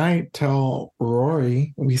good night. Tell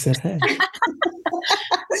Rory we said hey.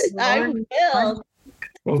 I will.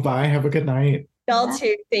 Well, bye. Have a good night. Y'all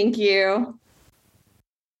too. Thank you.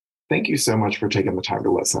 Thank you so much for taking the time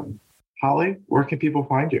to listen. Holly, where can people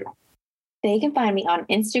find you? They can find me on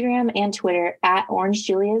Instagram and Twitter at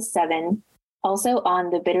OrangeJulias7, also on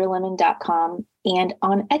thebitterlemon.com and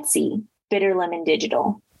on Etsy, Bitter Lemon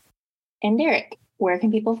Digital. And Derek, where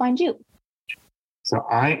can people find you? So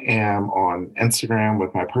I am on Instagram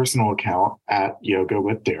with my personal account at Yoga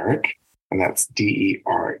with Derek, and that's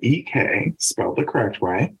DEREK, spelled the correct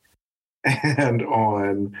way. And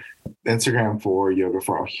on Instagram for Yoga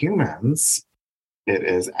for All Humans, it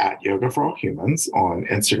is at Yoga for All Humans on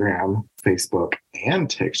Instagram, Facebook, and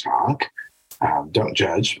TikTok. Don't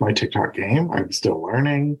judge my TikTok game. I'm still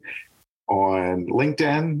learning. On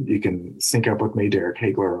LinkedIn, you can sync up with me, Derek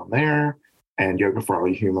Hagler, on there. And Yoga for All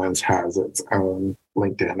Humans has its own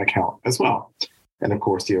LinkedIn account as well. And of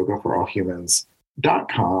course,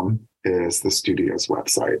 yogaforallhumans.com is the studio's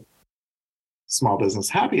website. Small Business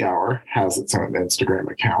Happy Hour has its own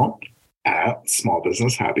Instagram account at Small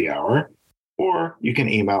Business Happy Hour, or you can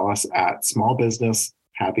email us at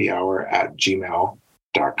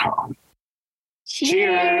smallbusinesshappyhour@gmail.com.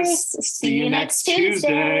 Cheers! See you next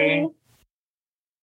Tuesday.